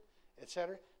wears it,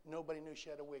 etc. Nobody knew she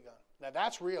had a wig on. Now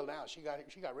that's real now. She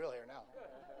got real hair now.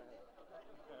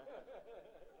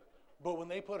 But when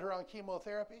they put her on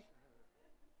chemotherapy,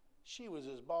 she was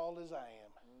as bald as I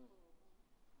am.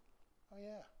 Oh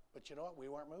yeah. But you know what? We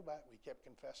weren't moved by it. We kept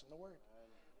confessing the word.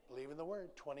 Believing the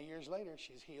word. 20 years later,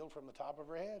 she's healed from the top of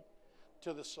her head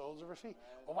to the soles of her feet.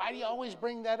 Well, why do you always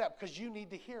bring that up? Because you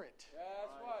need to hear it. Yeah,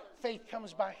 that's right. Faith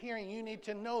comes by hearing. You need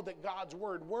to know that God's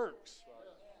word works.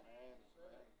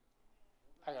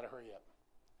 I got to hurry up.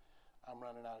 I'm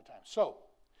running out of time. So,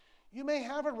 you may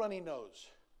have a runny nose.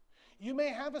 You may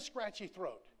have a scratchy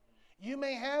throat. You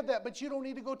may have that, but you don't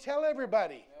need to go tell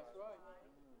everybody. That's right.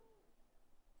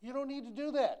 You don't need to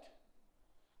do that.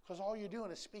 Because all you're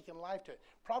doing is speaking life to it.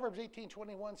 Proverbs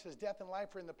 18:21 says, death and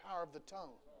life are in the power of the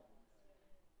tongue.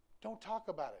 Don't talk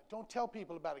about it. Don't tell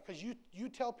people about it. Because you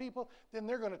tell people, then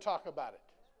they're going to talk about it.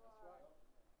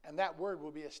 And that word will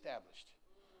be established.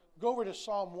 Go over to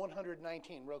Psalm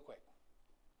 119 real quick.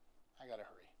 I got to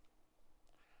hurry.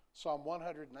 Psalm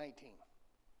 119.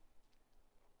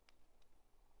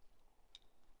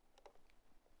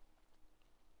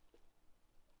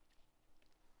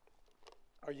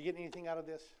 Are you getting anything out of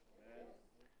this?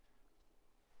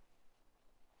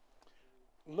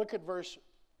 Look at verse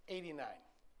 89.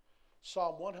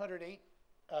 Psalm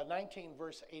 119,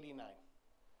 verse 89.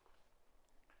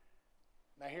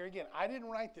 Now here again, I didn't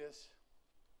write this.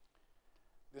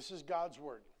 This is God's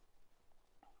word.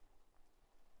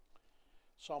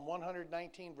 Psalm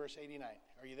 119, verse 89.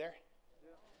 Are you there?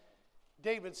 Yeah.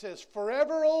 David says,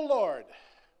 forever, O Lord.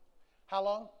 How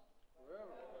long?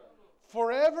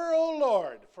 Forever, O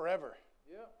Lord. Forever.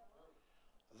 Yeah.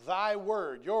 Thy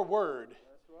word, your word,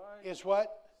 That's right. is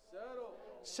what? Settled.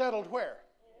 Settled where?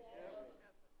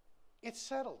 It's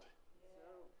settled.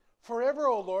 Forever,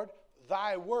 O Lord,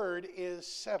 thy word is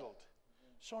settled.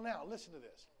 So now, listen to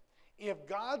this. If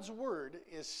God's word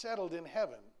is settled in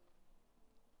heaven,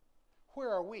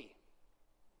 where are we?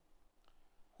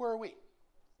 Where are we?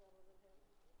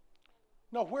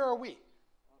 No, where are we?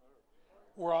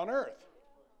 We're on earth.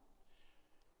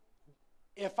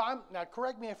 Now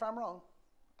correct me if I'm wrong.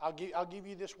 I'll give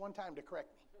you this one time to correct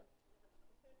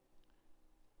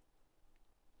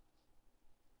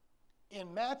me.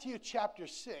 In Matthew chapter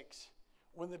 6,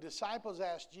 when the disciples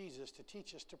asked Jesus to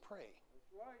teach us to pray,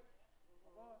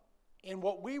 in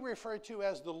what we refer to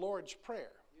as the Lord's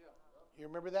Prayer, you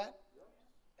remember that?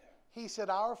 He said,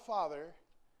 Our Father,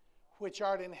 which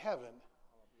art in heaven,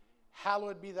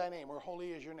 hallowed be thy name, or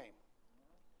holy is your name.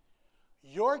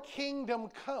 Your kingdom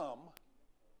come,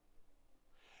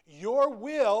 your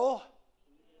will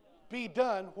be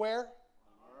done where?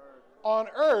 On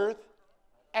earth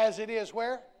as it is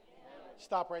where?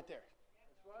 Stop right there.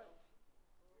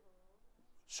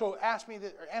 So answer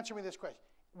me this question.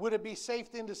 Would it be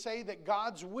safe then to say that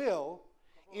God's will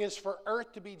is for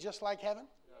earth to be just like heaven?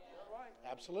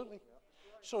 Absolutely.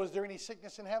 So is there any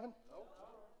sickness in heaven?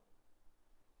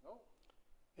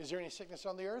 Is there any sickness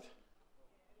on the earth?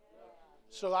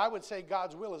 So I would say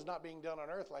God's will is not being done on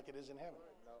earth like it is in heaven.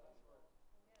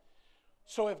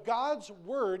 So if God's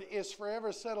word is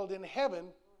forever settled in heaven,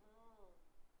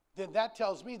 then that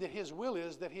tells me that his will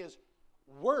is that his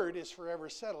word is forever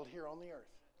settled here on the earth.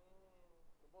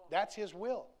 That's his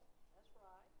will.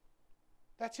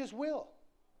 That's his will.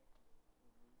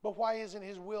 But why isn't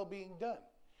his will being done?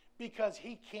 Because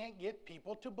he can't get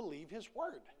people to believe his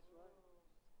word.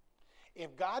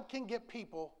 If God can get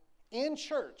people in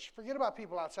church, forget about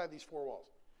people outside these four walls,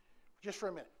 just for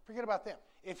a minute, forget about them.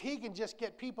 If he can just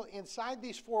get people inside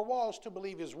these four walls to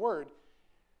believe his word,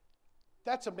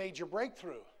 that's a major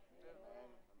breakthrough.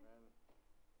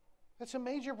 That's a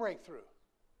major breakthrough.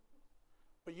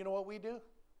 But you know what we do?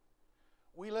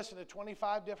 We listen to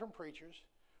 25 different preachers.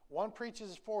 One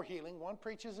preaches for healing. One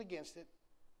preaches against it.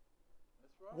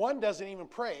 That's right. One doesn't even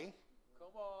pray. Come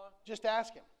on. Just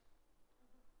ask him.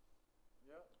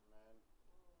 Yep.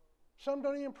 Some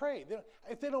don't even pray.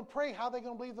 If they don't pray, how are they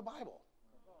going to believe the Bible?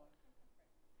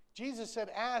 Jesus said,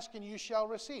 ask and you shall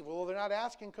receive. Well, they're not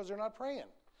asking because they're not praying.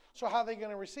 So how are they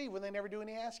going to receive when they never do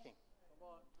any asking?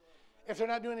 If they're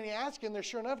not doing any asking, they're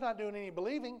sure enough not doing any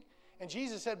believing. And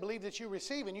Jesus said, believe that you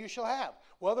receive and you shall have.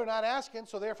 Well, they're not asking,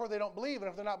 so therefore they don't believe. And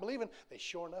if they're not believing, they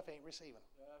sure enough ain't receiving.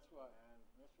 That's right.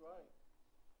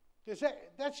 That's right.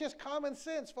 That's just common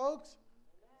sense, folks.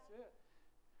 That's it.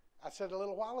 I said a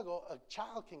little while ago, a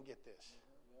child can get this.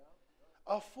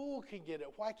 Yeah. A fool can get it.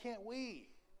 Why can't we?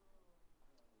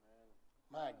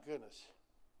 My goodness.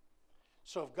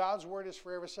 So if God's word is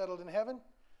forever settled in heaven,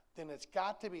 then it's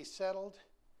got to be settled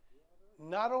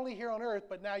not only here on earth,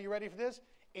 but now you ready for this?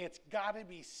 It's got to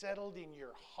be settled in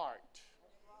your heart.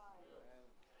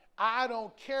 I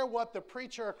don't care what the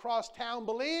preacher across town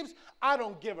believes. I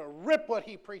don't give a rip what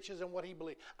he preaches and what he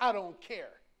believes. I don't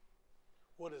care.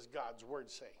 What does God's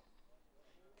word say?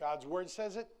 God's word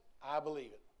says it. I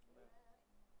believe it.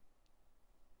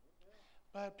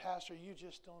 But Pastor, you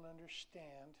just don't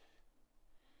understand.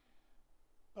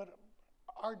 But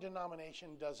our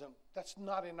denomination doesn't, that's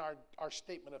not in our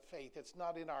statement of faith. It's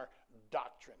not in our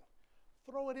doctrine.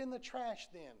 Throw it in the trash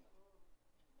then.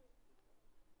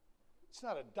 It's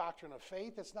not a doctrine of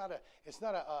faith. It's not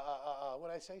a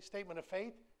what I say, statement of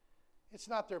faith. It's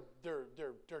not their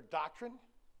doctrine.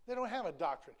 They don't have a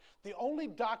doctrine. The only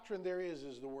doctrine there is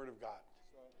the Word of God.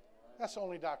 That's the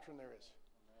only doctrine there is.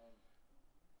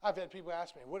 I've had people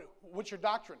ask me, what's your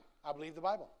doctrine? I believe the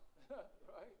Bible. Right.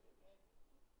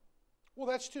 Well,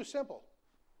 that's too simple.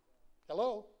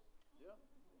 Hello? Yeah.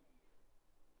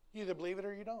 You either believe it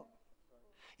or you don't.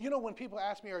 You know, when people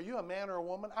ask me, are you a man or a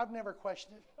woman? I've never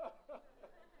questioned it.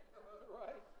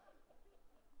 Right.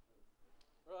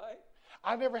 Right.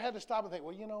 I've never had to stop and think,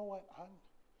 well, you know what?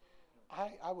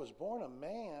 I was born a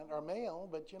man or male,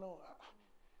 but, you know,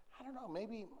 I don't know.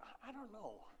 Maybe, I don't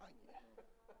know.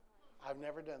 I've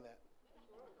never done that.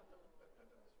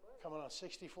 Coming on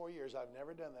 64 years, I've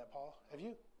never done that, Paul. Have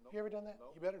you? Nope. You ever done that?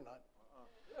 Nope. You better not.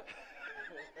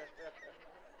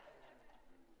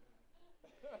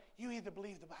 You either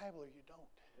believe the Bible or you don't.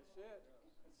 That's it.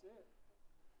 That's it.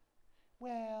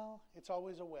 Well, it's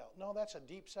always a well. No, that's a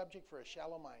deep subject for a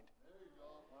shallow mind. There you go.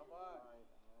 Bye-bye.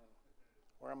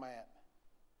 Where am I at?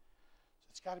 So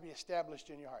it's got to be established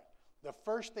in your heart. The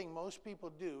first thing most people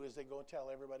do is they go and tell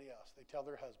everybody else. They tell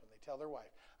their husband. They tell their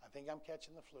wife. I think I'm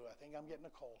catching the flu. I think I'm getting a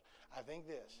cold. I think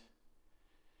this.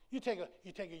 You take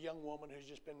a young woman who's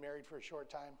just been married for a short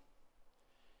time,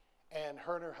 and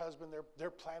her and her husband,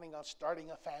 they're planning on starting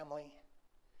a family.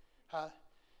 Huh?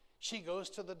 She goes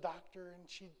to the doctor and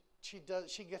she she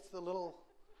gets the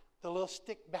little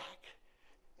stick back,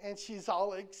 and she's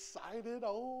all excited.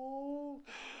 Oh,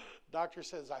 doctor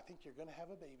says, I think you're going to have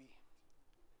a baby.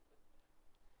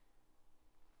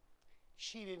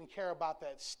 She didn't care about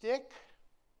that stick.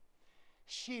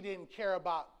 She didn't care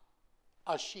about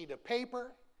a sheet of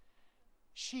paper.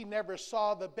 She never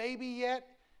saw the baby yet.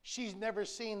 She's never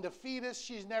seen the fetus.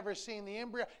 She's never seen the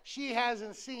embryo. She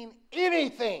hasn't seen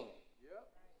anything.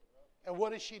 And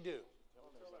what does she do?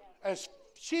 As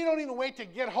she don't even wait to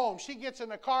get home. She gets in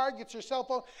the car, gets her cell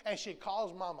phone, and she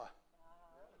calls Mama.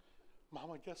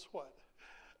 Mama, guess what?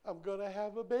 I'm going to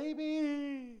have a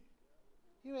baby.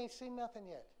 You ain't seen nothing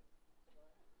yet.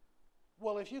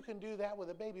 Well, if you can do that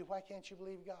with a baby, why can't you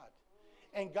believe God?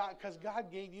 And God, because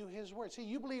God gave you His word. See,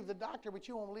 you believe the doctor, but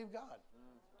you won't believe God.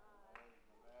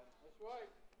 That's right.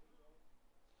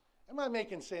 Am I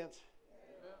making sense?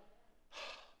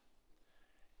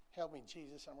 Help me,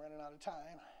 Jesus. I'm running out of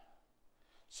time.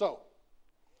 So,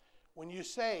 when you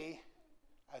say,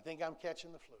 I think I'm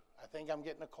catching the flu, I think I'm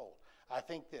getting a cold, I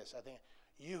think this, I think,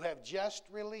 you have just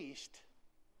released,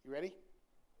 you ready?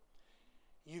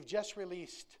 You've just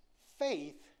released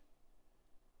faith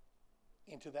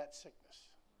into that sickness.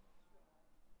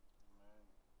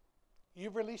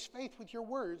 You've released faith with your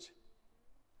words.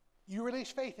 You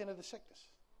released faith into the sickness.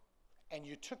 And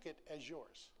you took it as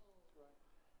yours.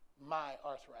 My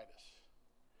arthritis.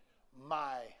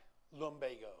 My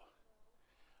lumbago.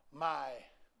 My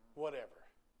whatever.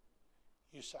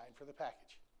 You signed for the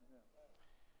package.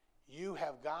 You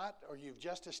have got, or you've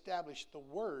just established the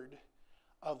word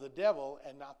of the devil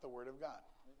and not the word of God.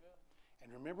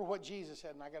 And remember what Jesus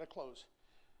said, and I got to close.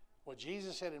 What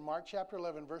Jesus said in Mark chapter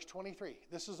 11, verse 23.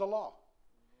 This is the law.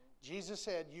 Jesus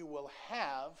said, you will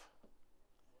have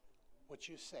what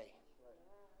you say.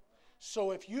 So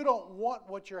if you don't want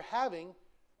what you're having,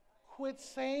 quit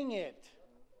saying it.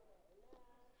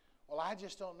 Well, I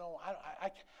just don't know.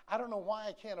 I don't know why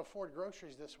I can't afford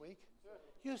groceries this week.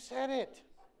 You said it.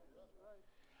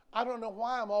 I don't know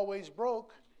why I'm always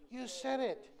broke. You said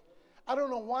it. I don't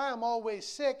know why I'm always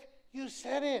sick. You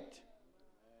said it.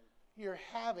 You're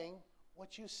having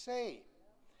what you say.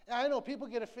 And I know people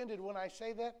get offended when I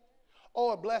say that.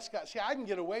 Oh, bless God. See, I can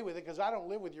get away with it because I don't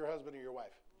live with your husband or your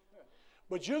wife.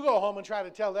 But you go home and try to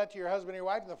tell that to your husband or your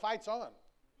wife, and the fight's on.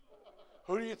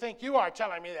 Who do you think you are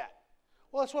telling me that?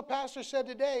 Well, that's what Pastor said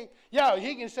today. Yeah,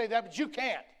 he can say that, but you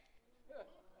can't.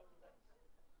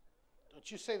 Don't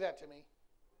you say that to me.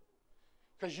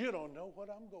 Because you don't know what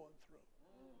I'm going through.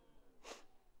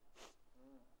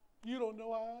 You don't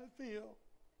know how I feel.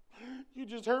 You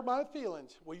just hurt my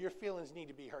feelings. Well, your feelings need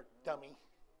to be hurt, dummy.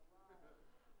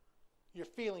 Your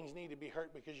feelings need to be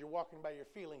hurt because you're walking by your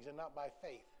feelings and not by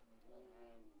faith.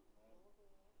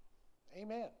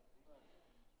 Amen.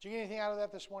 Did you get anything out of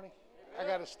that this morning? I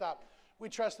got to stop. We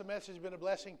trust the message has been a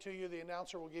blessing to you. The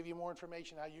announcer will give you more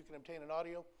information how you can obtain an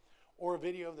audio or a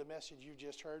video of the message you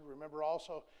just heard. Remember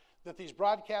also that these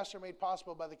broadcasts are made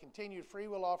possible by the continued free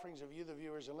will offerings of you, the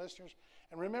viewers and listeners.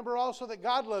 And remember also that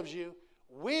God loves you,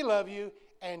 we love you,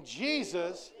 and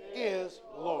Jesus is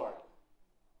Lord.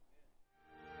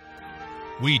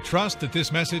 We trust that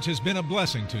this message has been a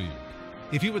blessing to you.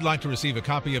 If you would like to receive a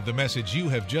copy of the message you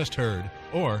have just heard,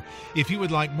 or if you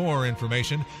would like more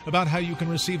information about how you can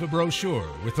receive a brochure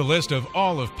with the list of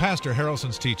all of Pastor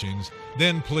Harrelson's teachings,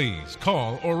 then please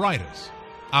call or write us.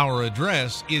 Our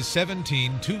address is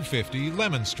 17250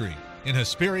 Lemon Street in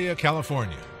Hesperia,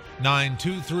 California,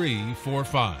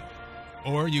 92345.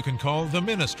 Or you can call the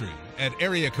ministry at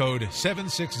area code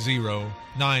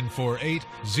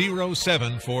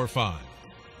 760-948-0745.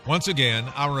 Once again,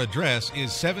 our address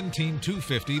is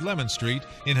 17250 Lemon Street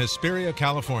in Hesperia,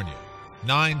 California,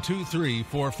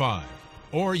 92345.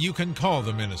 Or you can call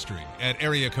the ministry at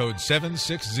area code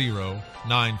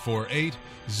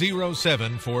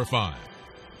 760-948-0745.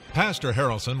 Pastor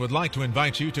Harrelson would like to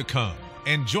invite you to come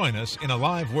and join us in a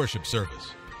live worship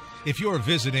service. If you're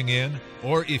visiting in,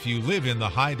 or if you live in the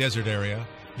high desert area,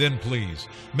 then please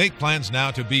make plans now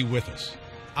to be with us.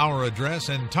 Our address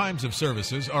and times of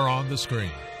services are on the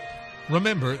screen.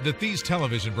 Remember that these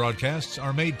television broadcasts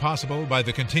are made possible by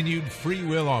the continued free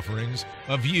will offerings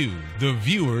of you, the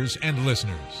viewers and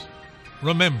listeners.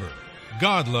 Remember,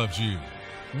 God loves you,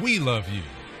 we love you,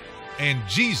 and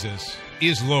Jesus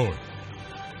is Lord.